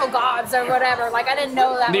governmental gods or whatever. Like I didn't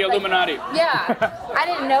know that. The was, Illuminati. Like, yeah, I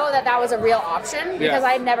didn't know that was a real option because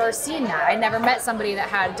I'd never seen that. I never met somebody that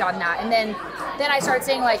had done that. And then I started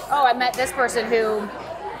seeing like, oh, I met this person who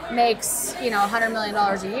makes, you know, $100 million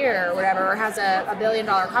a year or whatever, or has a $1 billion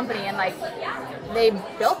company, and like they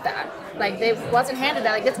built that. Like they wasn't handed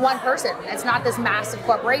that. Like it's one person. It's not this massive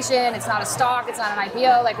corporation. It's not a stock. It's not an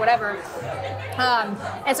IPO. Like whatever.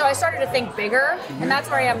 And so I started to think bigger, and that's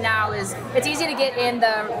where I am now. Is it's easy to get in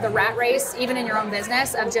the rat race, even in your own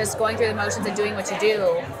business, of just going through the motions and doing what you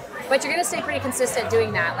do. But you're going to stay pretty consistent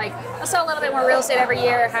doing that. Like I'll sell a little bit more real estate every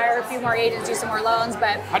year, hire a few more agents, do some more loans.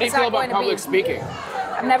 But how do you feel about public speaking?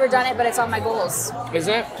 I've never done it, but it's on my goals. Is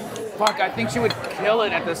it? Fuck, I think she would kill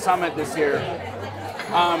it at the summit this year.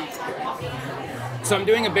 So I'm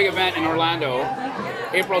doing a big event in Orlando,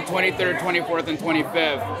 April 23rd, 24th, and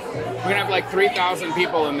 25th. We're gonna have like 3,000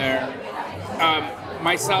 people in there.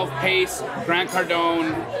 Myself, Pace, Grant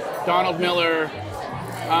Cardone, Donald Miller.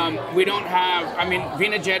 We don't have, I mean,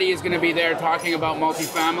 Vina Jetty is gonna be there talking about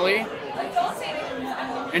multifamily.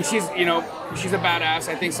 And she's, you know, she's a badass.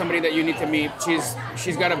 I think somebody that you need to meet.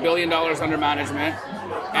 She's got $1 billion under management,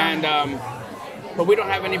 and but we don't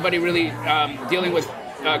have anybody really dealing with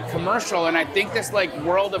commercial. And I think this like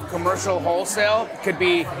world of commercial wholesale could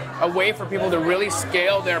be a way for people to really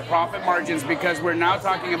scale their profit margins, because we're now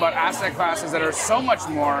talking about asset classes that are so much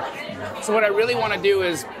more. So what I really want to do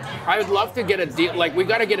is, I would love to get a deal. Like we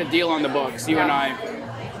got to get a deal on the books, you and I,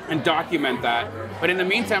 and document that. But in the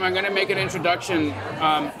meantime, I'm going to make an introduction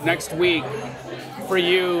next week for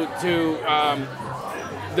you to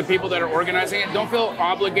the people that are organizing it. Don't feel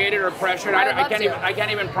obligated or pressured. I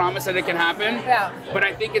can't even promise that it can happen. Yeah. But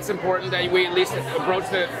I think it's important that we at least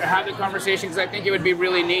have the conversation, because I think it would be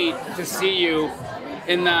really neat to see you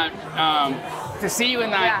in that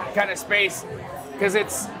kind of space, because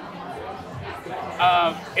it's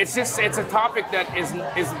a topic that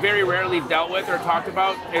is very rarely dealt with or talked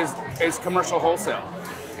about, is commercial wholesale,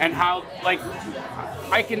 and how like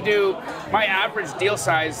I can do, my average deal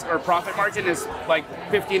size or profit margin is like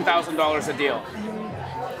 $15,000 a deal.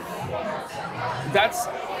 That's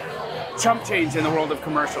chump change in the world of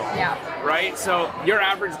commercial. Yeah. Right? So your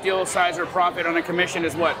average deal size or profit on a commission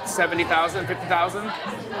is what, 70,000, 50,000?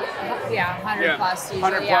 Yeah, 100 plus usually.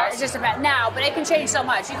 100 yeah, plus? it's just about now, but it can change so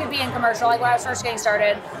much. You could be in commercial, like when I was first getting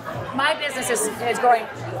started. My business is growing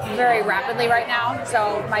very rapidly right now,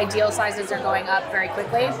 so my deal sizes are going up very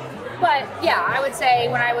quickly. But yeah, I would say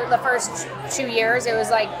when I was the first 2 years, it was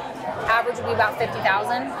like average would be about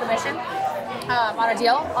 50,000 commission on a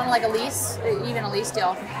deal, on like a lease, even a lease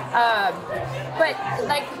deal. But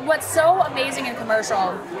like what's so amazing in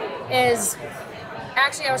commercial is,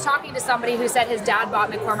 actually I was talking to somebody who said his dad bought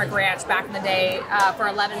McCormick Ranch back in the day for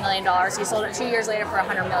 $11 million. He sold it 2 years later for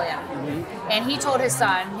 $100 million. And he told his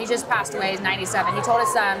son, he just passed away, he's 97. He told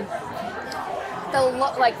his son,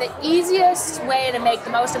 the easiest way to make the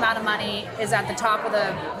most amount of money is at the top of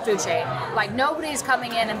the food chain. Like nobody's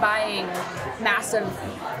coming in and buying massive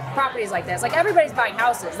properties like this. Like everybody's buying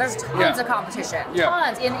houses. There's tons of competition,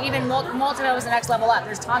 tons. And even multi-million is the next level up.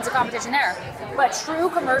 There's tons of competition there. But true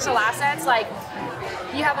commercial assets, like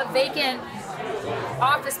you have a vacant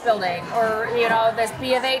office building, or this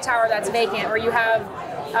B of A tower that's vacant, or you have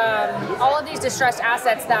all of these distressed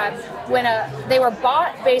assets that when they were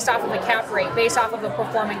bought based off of a cap rate, based off of a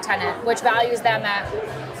performing tenant, which values them at,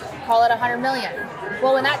 call it $100 million.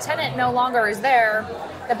 Well, when that tenant no longer is there,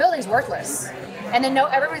 the building's worthless. And then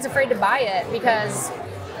everybody's afraid to buy it because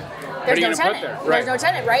there's no tenant. There's no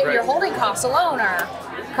tenant, right? Your holding costs alone are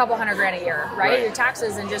a couple $100,000 a year, right? Your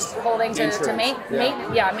taxes and just holding to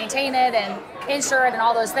maintain it and insure it and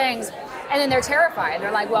all those things. And then they're terrified.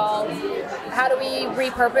 They're like, well, how do we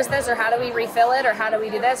repurpose this, or how do we refill it, or how do we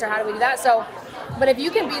do this, or how do we do that? So, but if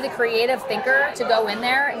you can be the creative thinker to go in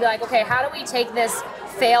there and be like, okay, how do we take this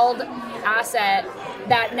failed asset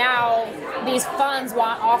that now these funds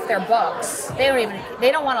want off their books? They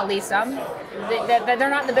don't want to lease them. They're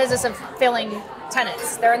not in the business of filling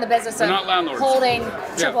tenants. They're in the business of holding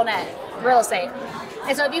triple net real estate.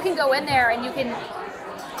 And so if you can go in there and you can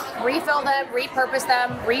refill them, repurpose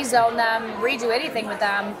them, rezone them, redo anything with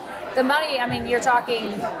them, the money, I mean, you're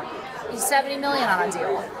talking $70 million on a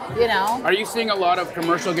deal, Are you seeing a lot of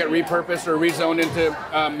commercial get repurposed or rezoned into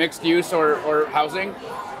mixed use or housing?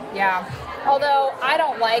 Yeah. Although I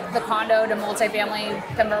don't like the condo to multifamily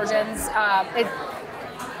conversions.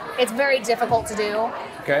 It's very difficult to do.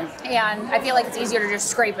 Okay. And I feel like it's easier to just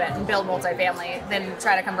scrape it and build multifamily than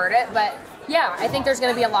try to convert it. But yeah, I think there's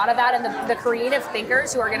going to be a lot of that, and the creative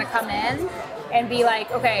thinkers who are going to come in and be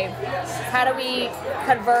like, okay, how do we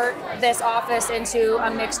convert this office into a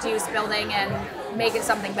mixed-use building and make it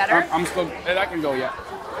something better? I'm still, that can go, yeah.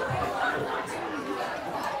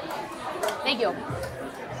 Thank you.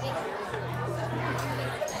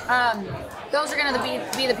 Those are going to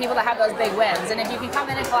be the people that have those big wins. And if you can come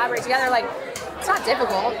in and collaborate together, like, it's not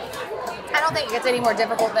difficult. I don't think it gets any more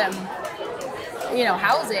difficult than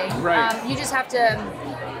housing. Right. You just have to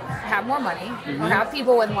have more money, or have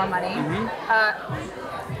people with more money.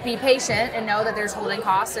 Be patient and know that there's holding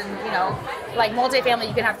costs, and like multifamily,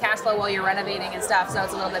 you can have cash flow while you're renovating and stuff, so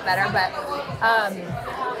it's a little bit better. But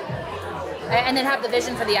and then have the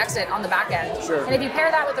vision for the exit on the back end. Sure. And if you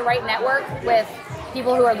pair that with the right network, with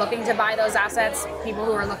people who are looking to buy those assets, people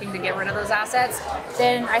who are looking to get rid of those assets,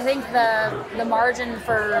 then I think the margin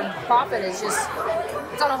for profit is just,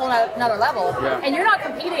 it's on a whole another level. Yeah. And you're not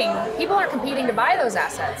competing, people aren't competing to buy those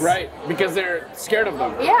assets. Right, because they're scared of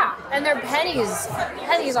them. Yeah, and they're pennies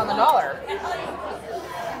on the dollar.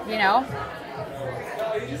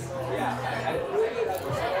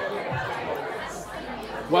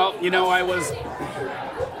 Well,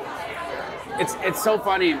 it's so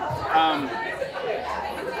funny.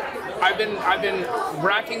 I've been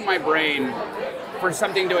racking my brain for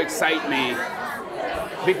something to excite me,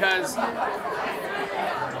 because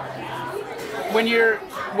when you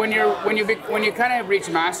kind of reach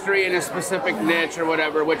mastery in a specific niche or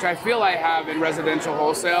whatever, which I feel I have in residential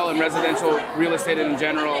wholesale and residential real estate in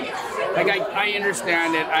general, like I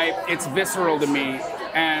understand it. It's visceral to me,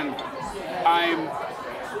 and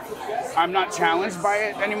I'm not challenged by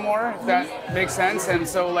it anymore, if that makes sense. And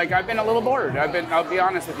so, like, I've been a little bored. I'll be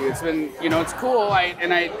honest with you. It's been, it's cool. I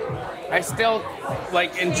still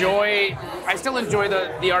enjoy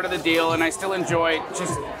the art of the deal, and I still enjoy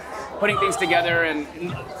just putting things together. And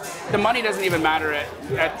the money doesn't even matter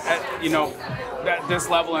at this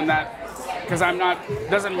level, and that, because it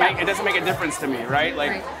doesn't make a difference to me, right?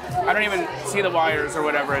 Like, I don't even see the wires or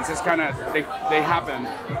whatever. It's just kind of, they happen.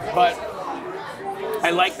 But I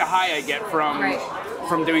like the high I get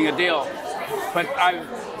from doing a deal. But I've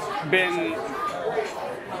been,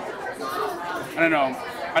 I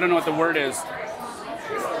don't know what the word is.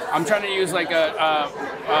 I'm trying to use like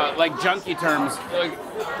like junkie terms. Like,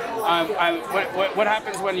 what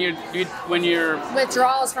happens when you're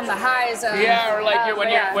withdrawals from the highs of, or like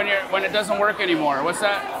when it doesn't work anymore. What's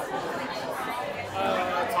that?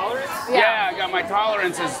 Tolerance? Yeah, I got my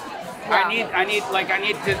tolerances. Yeah.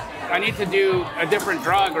 I need to do a different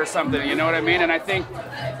drug or something. You know what I mean? And I think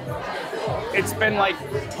it's been like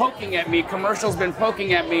poking at me. Commercials been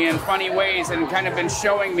poking at me in funny ways and kind of been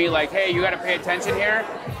showing me like, hey, you got to pay attention here.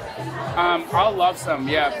 I'll love some,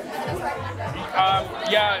 yeah.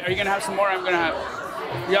 Yeah, are you gonna have some more? I'm gonna have.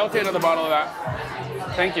 Yeah, I'll take another bottle of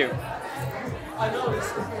that. Thank you.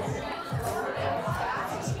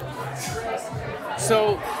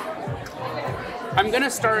 So I'm gonna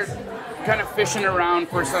start kind of fishing around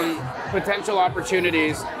for some potential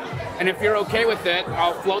opportunities. And if you're okay with it,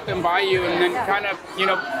 I'll float them by you and then kind of, you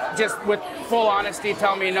know, just with full honesty,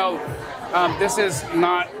 tell me, no, this is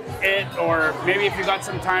not it, or maybe if you got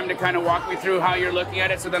some time to kind of walk me through how you're looking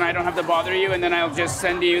at it so then I don't have to bother you, and then I'll just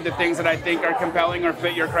send you the things that I think are compelling or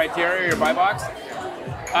fit your criteria, your buy box.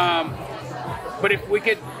 But if we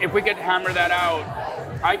could hammer that out,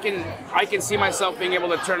 I can see myself being able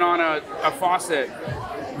to turn on a faucet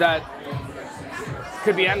that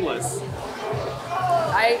could be endless.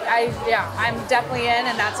 I'm definitely in,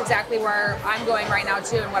 and that's exactly where I'm going right now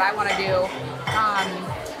too, and what I want to do.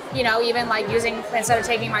 You know, even like using, instead of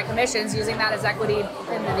taking my commissions, using that as equity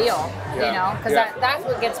in the deal. Yeah. You know, because that's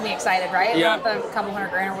what gets me excited, right? Yeah. Not the couple $100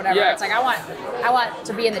 grand or whatever. Yeah. It's like I want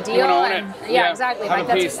to be in the deal. You want to own and it. Yeah, exactly. Have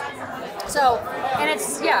like a piece. So, and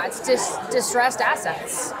it's just distressed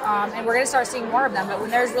assets, and we're going to start seeing more of them. But when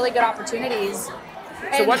there's really good opportunities.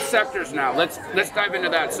 So what sectors now? Let's dive into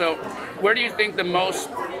that. So where do you think the most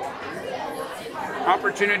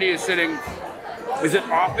opportunity is sitting? Is it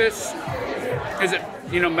office? Is it,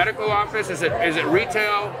 you know, medical office? Is it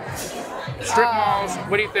retail? Strip malls?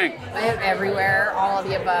 What do you think? I have everywhere, all of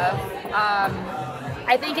the above.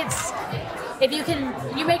 I think it's, if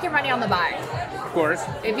you make your money on the buy. Of course.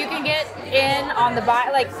 If you can get in on the buy,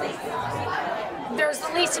 like, there's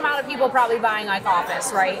the least amount of people probably buying like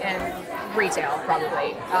office, right, and retail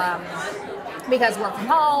probably, because work from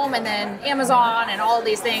home and then Amazon and all of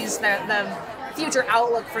these things. The future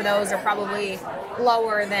outlook for those are probably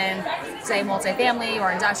lower than, say, multifamily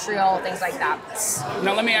or industrial, things like that.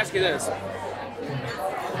 Now let me ask you this.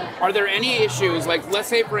 Are there any issues, like let's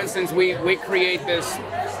say for instance we create this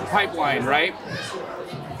pipeline, right?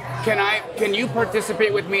 Can you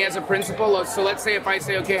participate with me as a principal? So let's say if I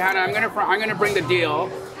say, okay, Hannah, I'm gonna bring the deal,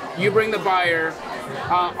 you bring the buyer,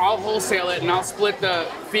 I'll wholesale it and I'll split the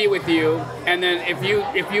fee with you, and then if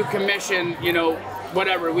you commission, you know,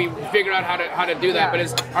 whatever, we figure out how to do that. Yeah. But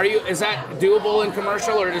is that doable in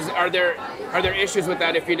commercial, or are there issues with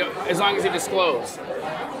that if you don't, as long as you disclose?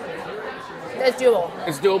 It's doable.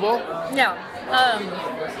 It's doable? No.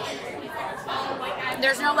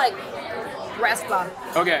 There's no like rest bump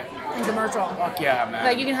Okay. in commercial. Fuck yeah, man.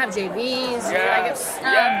 Like you can have JVs. Yes.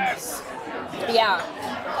 Yes. Yeah.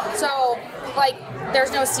 So like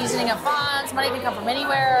there's no seasoning of funds. Money can come from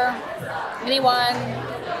anywhere, anyone.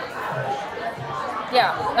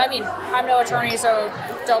 Yeah. I mean, I'm no attorney, so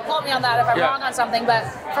don't quote me on that if I'm wrong on something. But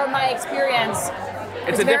from my experience,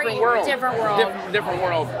 it's a very different world. Different world. Different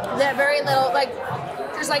world. That very little, like,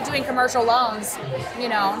 just like doing commercial loans, you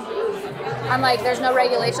know. I'm like, there's no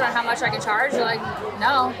regulation on how much I can charge. You're like,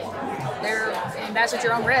 no, that's at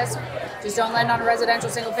your own risk. Just don't lend on a residential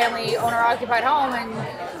single-family owner-occupied home and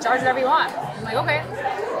charge whatever you want. I'm like, okay.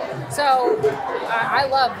 So I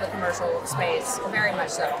love the commercial space, very much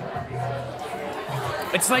so.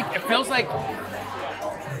 It's like, it feels like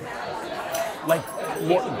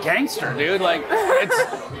more gangster, dude. Like it's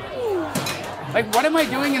like, what am I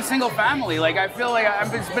doing in single family? Like I feel like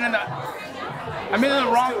I've been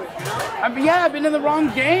in the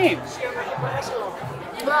wrong game.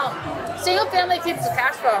 Well, single family keeps the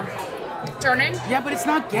cash flow turning. Yeah, but it's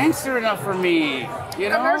not gangster enough for me. You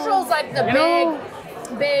know, commercial's like the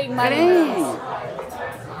big money move.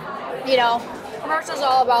 You know, commercial's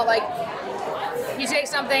all about like you take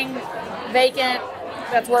something vacant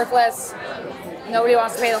that's worthless. Nobody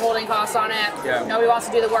wants to pay the holding costs on it. Yeah. Nobody wants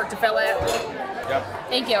to do the work to fill it. Yep.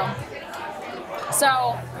 Thank you.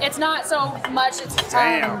 So it's not so much. It's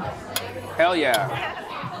Damn. Hell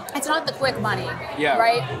yeah. It's not the quick money. Yeah.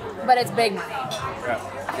 Right. But it's big money. Yeah.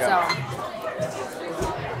 So.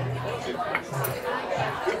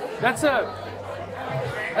 That's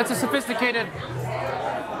a sophisticated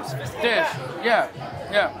dish. Yeah.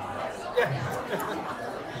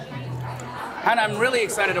 Hannah, I'm really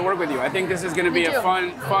excited to work with you. I think this is going to be a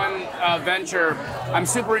fun venture. I'm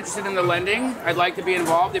super interested in the lending. I'd like to be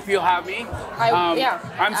involved if you'll have me. I'm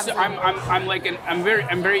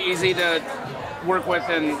very easy to work with,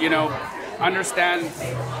 and you know, understand.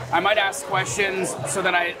 I might ask questions so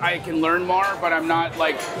that I can learn more, but I'm not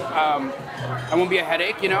like I won't be a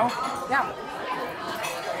headache, you know. Yeah.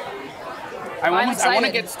 I want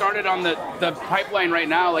to get started on the pipeline right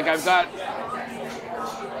now. Like I've got.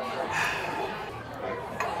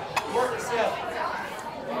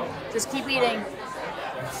 Just keep eating.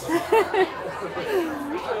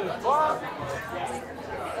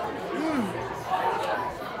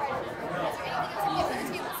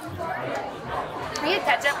 Can I get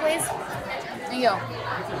ketchup, please? Thank you.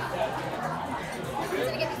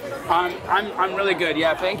 I'm really good.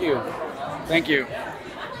 Yeah, thank you. Thank you.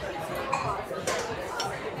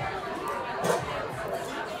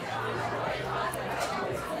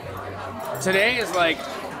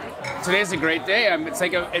 Today's a great day.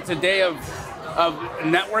 It's a day of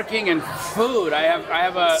networking and food.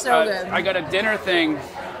 I got a dinner thing.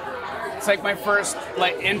 It's like my first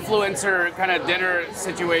like influencer kind of dinner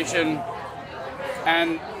situation,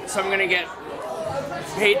 and so I'm gonna get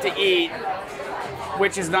paid to eat,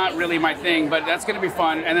 which is not really my thing, but that's gonna be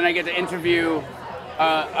fun. And then I get to interview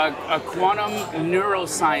a quantum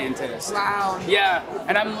neuroscientist. Wow. Yeah,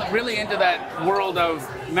 and I'm really into that world of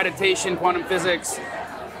meditation, quantum physics,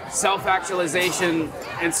 self-actualization,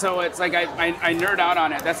 and so it's like I nerd out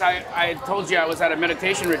on it. I told you I was at a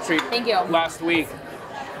meditation retreat. Thank you. Last week.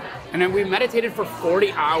 And then we meditated for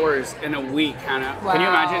 40 hours in a week, Hannah. Wow. Can you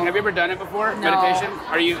imagine? Have you ever done it before? No. Meditation?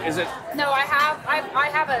 Is it? No, I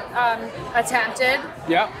have attempted.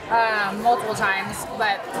 Yeah. Multiple times,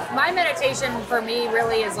 but my meditation for me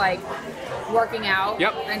really is like working out.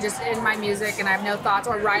 Yep. And just in my music, and I have no thoughts,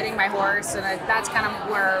 or riding my horse, and that's kind of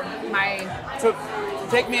where my. So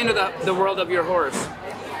take me into the world of your horse,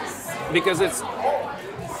 because it's,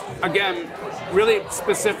 again, really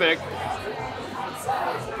specific.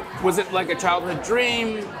 Was it like a childhood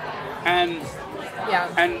dream, and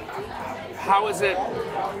and how is it?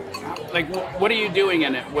 Like, what are you doing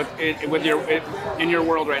in it in your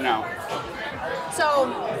world right now?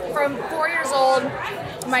 So, from 4 years old,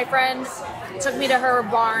 my friend took me to her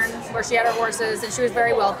barn where she had her horses, and she was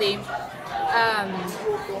very wealthy, and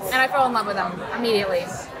I fell in love with them immediately.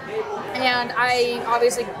 And I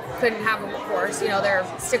obviously couldn't have a horse. You know, they're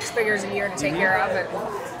 6 figures a year to take care of, and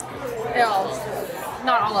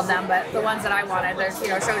not all of them, but the ones that I wanted. There's,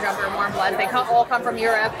 show jumper, warm blood. They all come from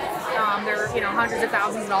Europe. They're, hundreds of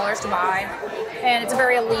thousands of dollars to buy, and it's a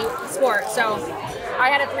very elite sport. So I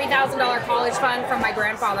had a $3,000 college fund from my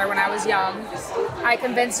grandfather when I was young. I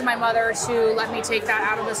convinced my mother to let me take that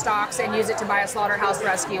out of the stocks and use it to buy a slaughterhouse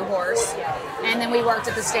rescue horse, and then we worked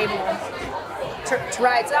at the stable.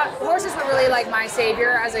 Right, so horses were really like my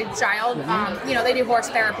savior as a child. They do horse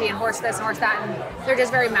therapy and horse this and horse that, and they're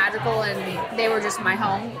just very magical, and they were just my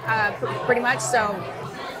home, pretty much. So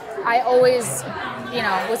I always,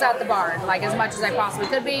 was at the barn, like as much as I possibly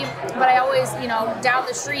could be. But I always, down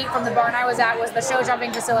the street from the barn I was at was the show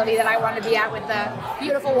jumping facility that I wanted to be at, with the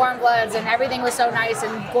beautiful warm bloods, and everything was so nice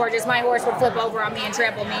and gorgeous. My horse would flip over on me and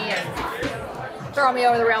trample me and throw me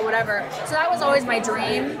over the rail, whatever. So that was always my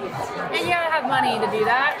dream. And you gotta have money to do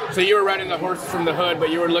that. So you were riding the horses from the hood, but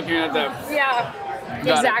you were looking at the... Yeah,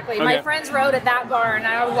 exactly. Okay. My friends rode at that barn, and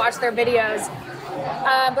I would watch their videos.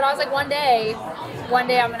 But I was like, one day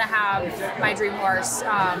I'm gonna have my dream horse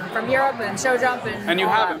from Europe and show jump and you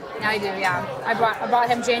have him? I do, yeah. I bought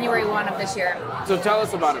him January 1 of this year. So tell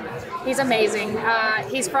us about him. He's amazing.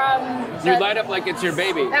 He's from... You light up like it's your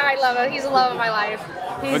baby. I love him. He's the love of my life.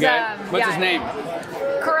 He's, okay. What's his name?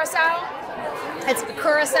 Curacao. It's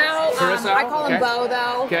Curacao. Curacao? I call him Bo,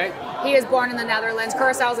 though. Okay. He was born in the Netherlands.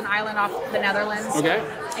 Curacao is an island off the Netherlands. Okay.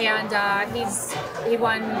 And he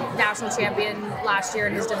won national champion last year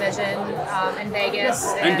in his division in Vegas.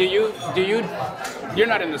 And do you? You're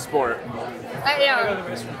not in the sport. Yeah.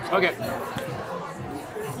 Okay.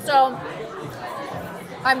 So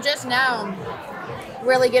I'm just now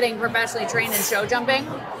really getting professionally trained in show jumping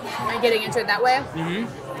and getting into it that way.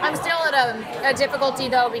 Mm-hmm. I'm still at a difficulty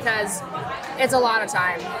though, because it's a lot of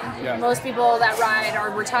time. Yeah. Most people that ride are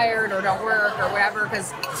retired or don't work or whatever,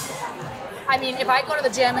 because I mean, if I go to the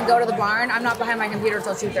gym and go to the barn, I'm not behind my computer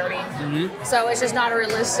until 2:30. Mm-hmm. So it's just not a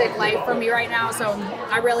realistic life for me right now. So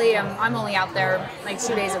I really am, I'm only out there like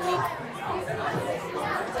 2 days a week.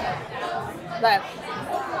 But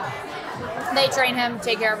they train him,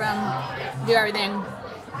 take care of him, do everything.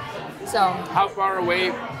 So. How far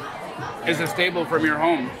away is the stable from your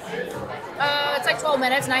home? It's like 12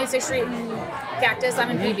 minutes, 96th Street and Cactus. I'm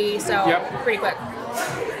in PV, so pretty quick.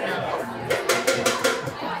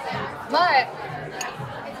 But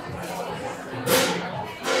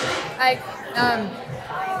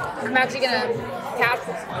I'm actually gonna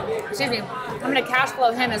cash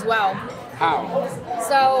flow him as well. How?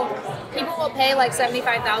 So people will pay like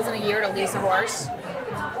 $75,000 a year to lease a horse.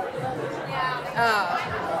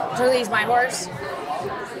 To lease my horse.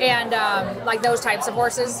 And like those types of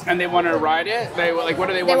horses. And they want to ride it? They what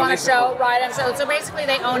do they want? They want to ride him. So basically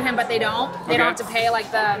they own him, but they don't. They don't have to pay like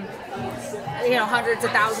the hundreds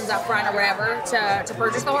of thousands up front or whatever to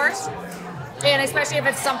purchase the horse. And especially if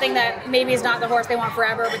it's something that maybe is not the horse they want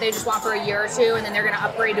forever, but they just want for a year or two, and then they're going to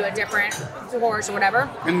upgrade to a different horse or whatever.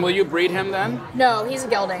 And will you breed him then? No, he's a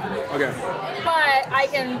gelding. Okay. But I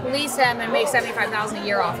can lease him and make $75,000 a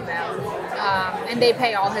year off of him, and they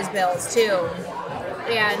pay all his bills too.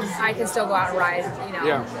 And I can still go out and ride,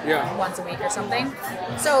 once a week or something.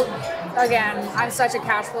 So again, I'm such a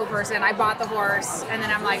cash flow person. I bought the horse, and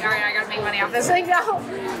then I'm like, all right, I got to make money off this thing now.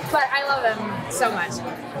 But I love him so much.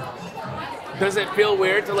 Does it feel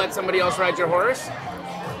weird to let somebody else ride your horse?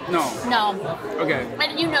 No. No. Okay.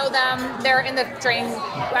 And you know them. They're in the train.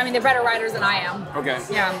 I mean, they're better riders than I am. Okay.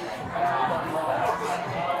 Yeah.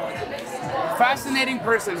 Fascinating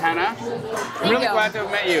person, Hannah. Thank Really you. glad to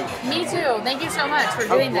have met you. Me too. Thank you so much for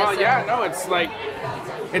doing Well, this. yeah, no, it's like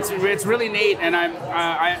it's really neat, and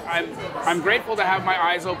I'm grateful to have my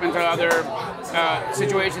eyes open to other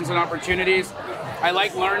situations and opportunities. I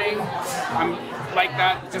like learning. I'm like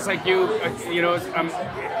that, just like you. I'm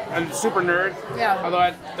a super nerd. Yeah. Although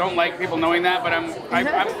I don't like people knowing that, but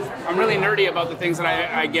I'm really nerdy about the things that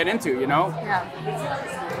I get into. Yeah.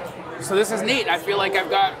 So this is neat. I feel like I've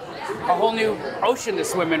got a whole new ocean to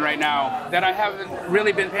swim in right now that I haven't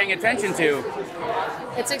really been paying attention to.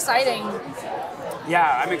 It's exciting.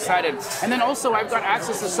 Yeah, I'm excited. And then also I've got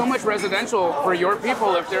access to so much residential for your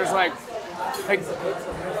people. If there's like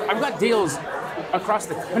I've got deals across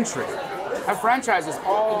the country. I have franchises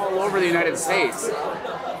all over the United States.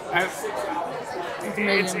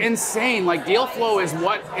 It's insane. Like, deal flow is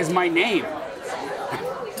what is my name.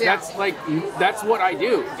 Yeah. That's what I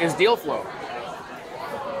do, is deal flow.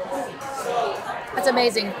 That's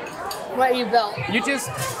amazing. What you built.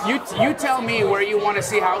 You tell me where you want to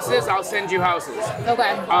see houses, I'll send you houses.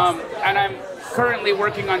 Okay. And I'm currently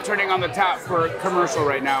working on turning on the tap for commercial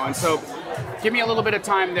right now, and so give me a little bit of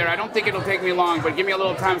time there. I don't think it'll take me long, but give me a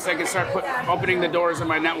little time so I can start opening the doors of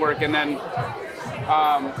my network, and then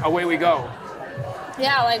away we go.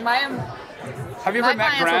 Yeah, like Have you ever met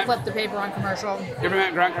clients Grant? will flip the paper on commercial. You ever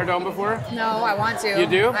met Grant Cardone before? No, I want to. You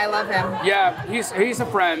do? I love him. Yeah, he's a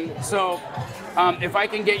friend. So if I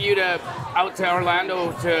can get you out to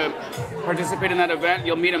Orlando to participate in that event,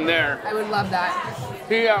 you'll meet him there. I would love that.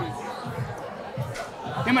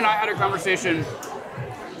 Him and I had a conversation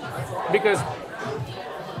because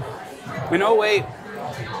in 2008,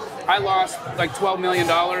 I lost like $12 million,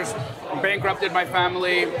 bankrupted my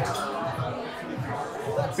family,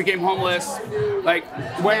 became homeless,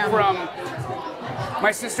 went from,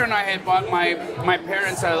 my sister and I had bought my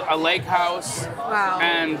parents a lake house. Wow.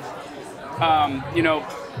 And,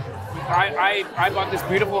 I bought this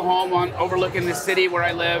beautiful home overlooking the city where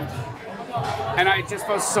I lived. And I just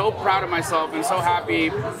felt so proud of myself and so happy.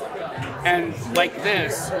 And like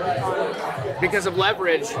this, because of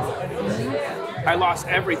leverage, I lost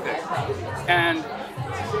everything. And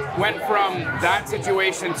went from that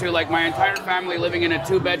situation to like my entire family living in a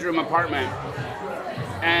 2-bedroom apartment.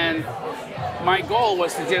 And my goal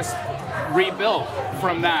was to just rebuild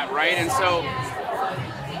from that, right? And so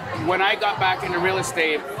when I got back into real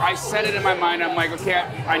estate, I set it in my mind. I'm like, okay,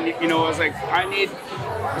 I need,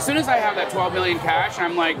 as soon as I have that 12 million cash,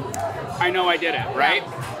 I'm like, I know I did it, right?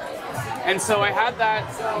 And so I had that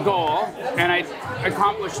goal, and I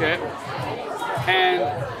accomplished it. And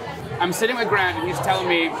I'm sitting with Grant, and he's telling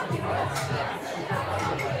me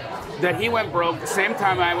that he went broke the same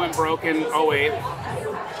time I went broke in 2008.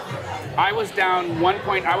 I was down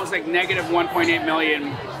I was like negative 1.8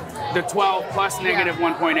 million, the 12 plus negative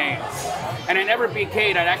 1.8. And I never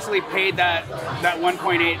BK'd, I'd actually paid that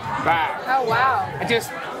 1.8 back. Oh, wow. It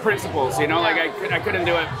just principles, like I couldn't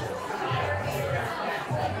do it.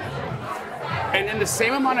 And in the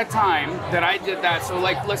same amount of time that I did that, so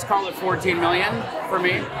like let's call it 14 million for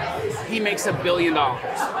me, he makes $1 billion,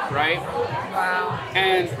 right? Wow.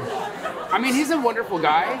 And I mean, he's a wonderful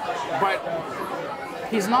guy, but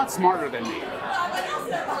he's not smarter than me.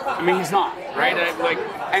 I mean, he's not, right?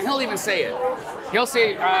 And he'll even say it. He'll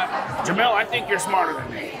say, Jamil, I think you're smarter than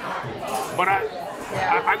me, but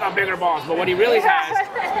I got bigger balls. But what he really has,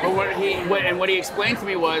 what he explained to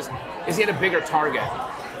me is he had a bigger target.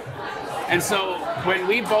 And so when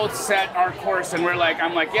we both set our course and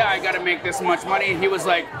I'm like, yeah, I got to make this much money. He was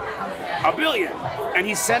like, $1 billion. And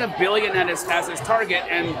he set $1 billion as his target,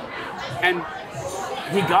 and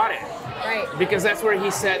he got it. Right. Because that's where he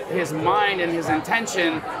set his mind and his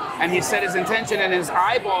intention, and he set his intention, and his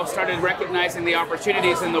eyeballs started recognizing the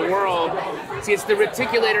opportunities in the world. See, it's the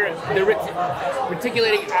reticulating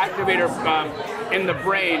activator in the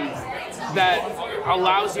brain that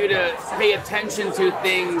allows you to pay attention to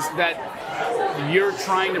things that you're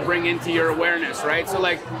trying to bring into your awareness, right? So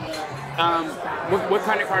like, what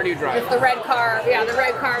kind of car do you drive? The red car, yeah,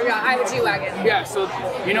 I have a G-Wagon. Yeah, so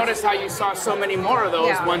you notice how you saw so many more of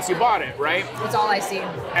those once you bought it, right? That's all I see.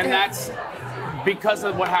 And that's because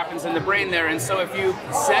of what happens in the brain there. And so if you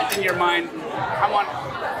set in your mind, I want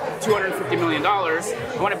 $250 million,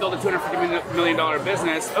 I want to build a $250 million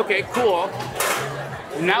business, okay, cool.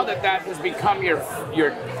 Now that has become your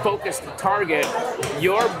focused target,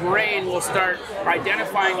 your brain will start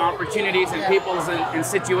identifying opportunities and people's and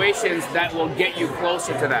situations that will get you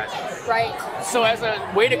closer to that. Right. So as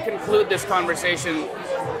a way to conclude this conversation,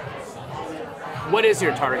 what is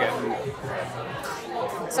your target?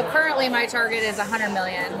 So currently my target is $100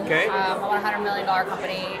 million. Okay. I want a $100 million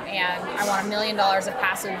company, and I want $1 million of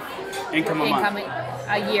passive income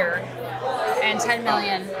a year, and 10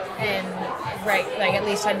 million in like at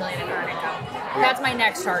least 10 million in earned income. That's my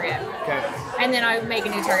next target. Okay. And then I make a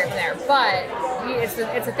new target from there. But it's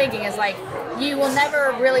the thinking is like you will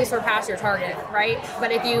never really surpass your target, right?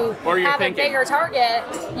 But if you have a bigger target,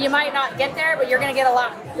 you might not get there, but you're going to get a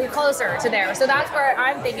lot closer to there. So that's where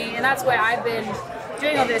I'm thinking, and that's what I've been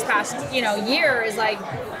doing over this past year is like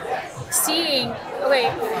seeing, okay,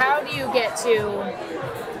 how do you get to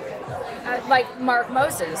like Mark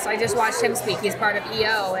Moses? I just watched him speak. He's part of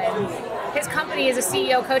EO, and his company is a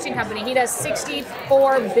CEO coaching company. He does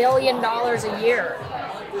 $64 billion a year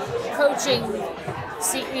coaching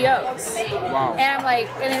CEOs. Wow. And I'm like,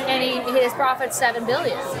 and his profit's $7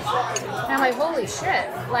 billion. And I'm like, holy shit!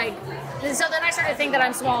 Like, and so then I started to think that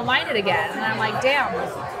I'm small-minded again, and I'm like, damn.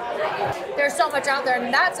 There's so much out there,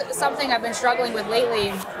 and that's something I've been struggling with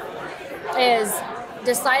lately is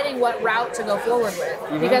deciding what route to go forward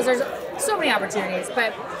with, because there's so many opportunities.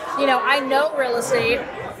 But I know real estate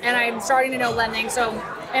and I'm starting to know lending, so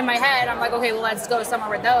in my head I'm like, okay, well, let's go somewhere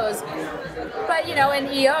with those. But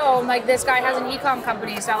in EO, like, this guy has an e-com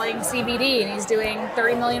company selling CBD and he's doing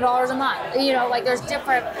 $30 million a month. Like, there's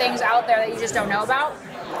different things out there that you just don't know about.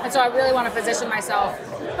 And so I really want to position myself.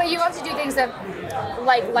 But you have to do things that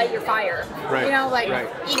light your fire. Right.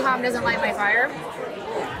 E-com doesn't light my fire,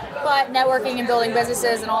 but networking and building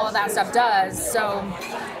businesses and all of that stuff does. So,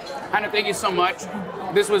 Hannah, thank you so much.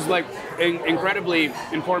 This was like incredibly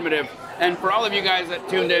informative. And for all of you guys that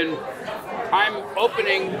tuned in, I'm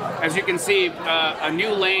opening, as you can see, a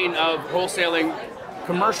new lane of wholesaling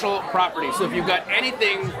commercial property. So if you've got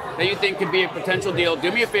anything that you think could be a potential deal,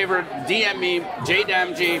 do me a favor, DM me,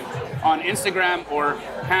 Damji on Instagram, or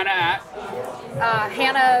Hannah at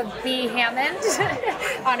Hannah B. Hammond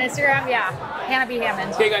on Instagram. Yeah, Hannah B.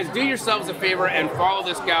 Hammond. Okay, guys, do yourselves a favor and follow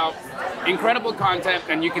this gal. Incredible content,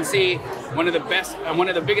 and you can see one of the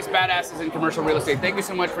biggest badasses in commercial real estate. Thank you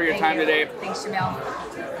so much for your time today. Thanks,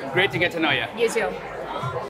 Jamil. Great to get to know you. You too.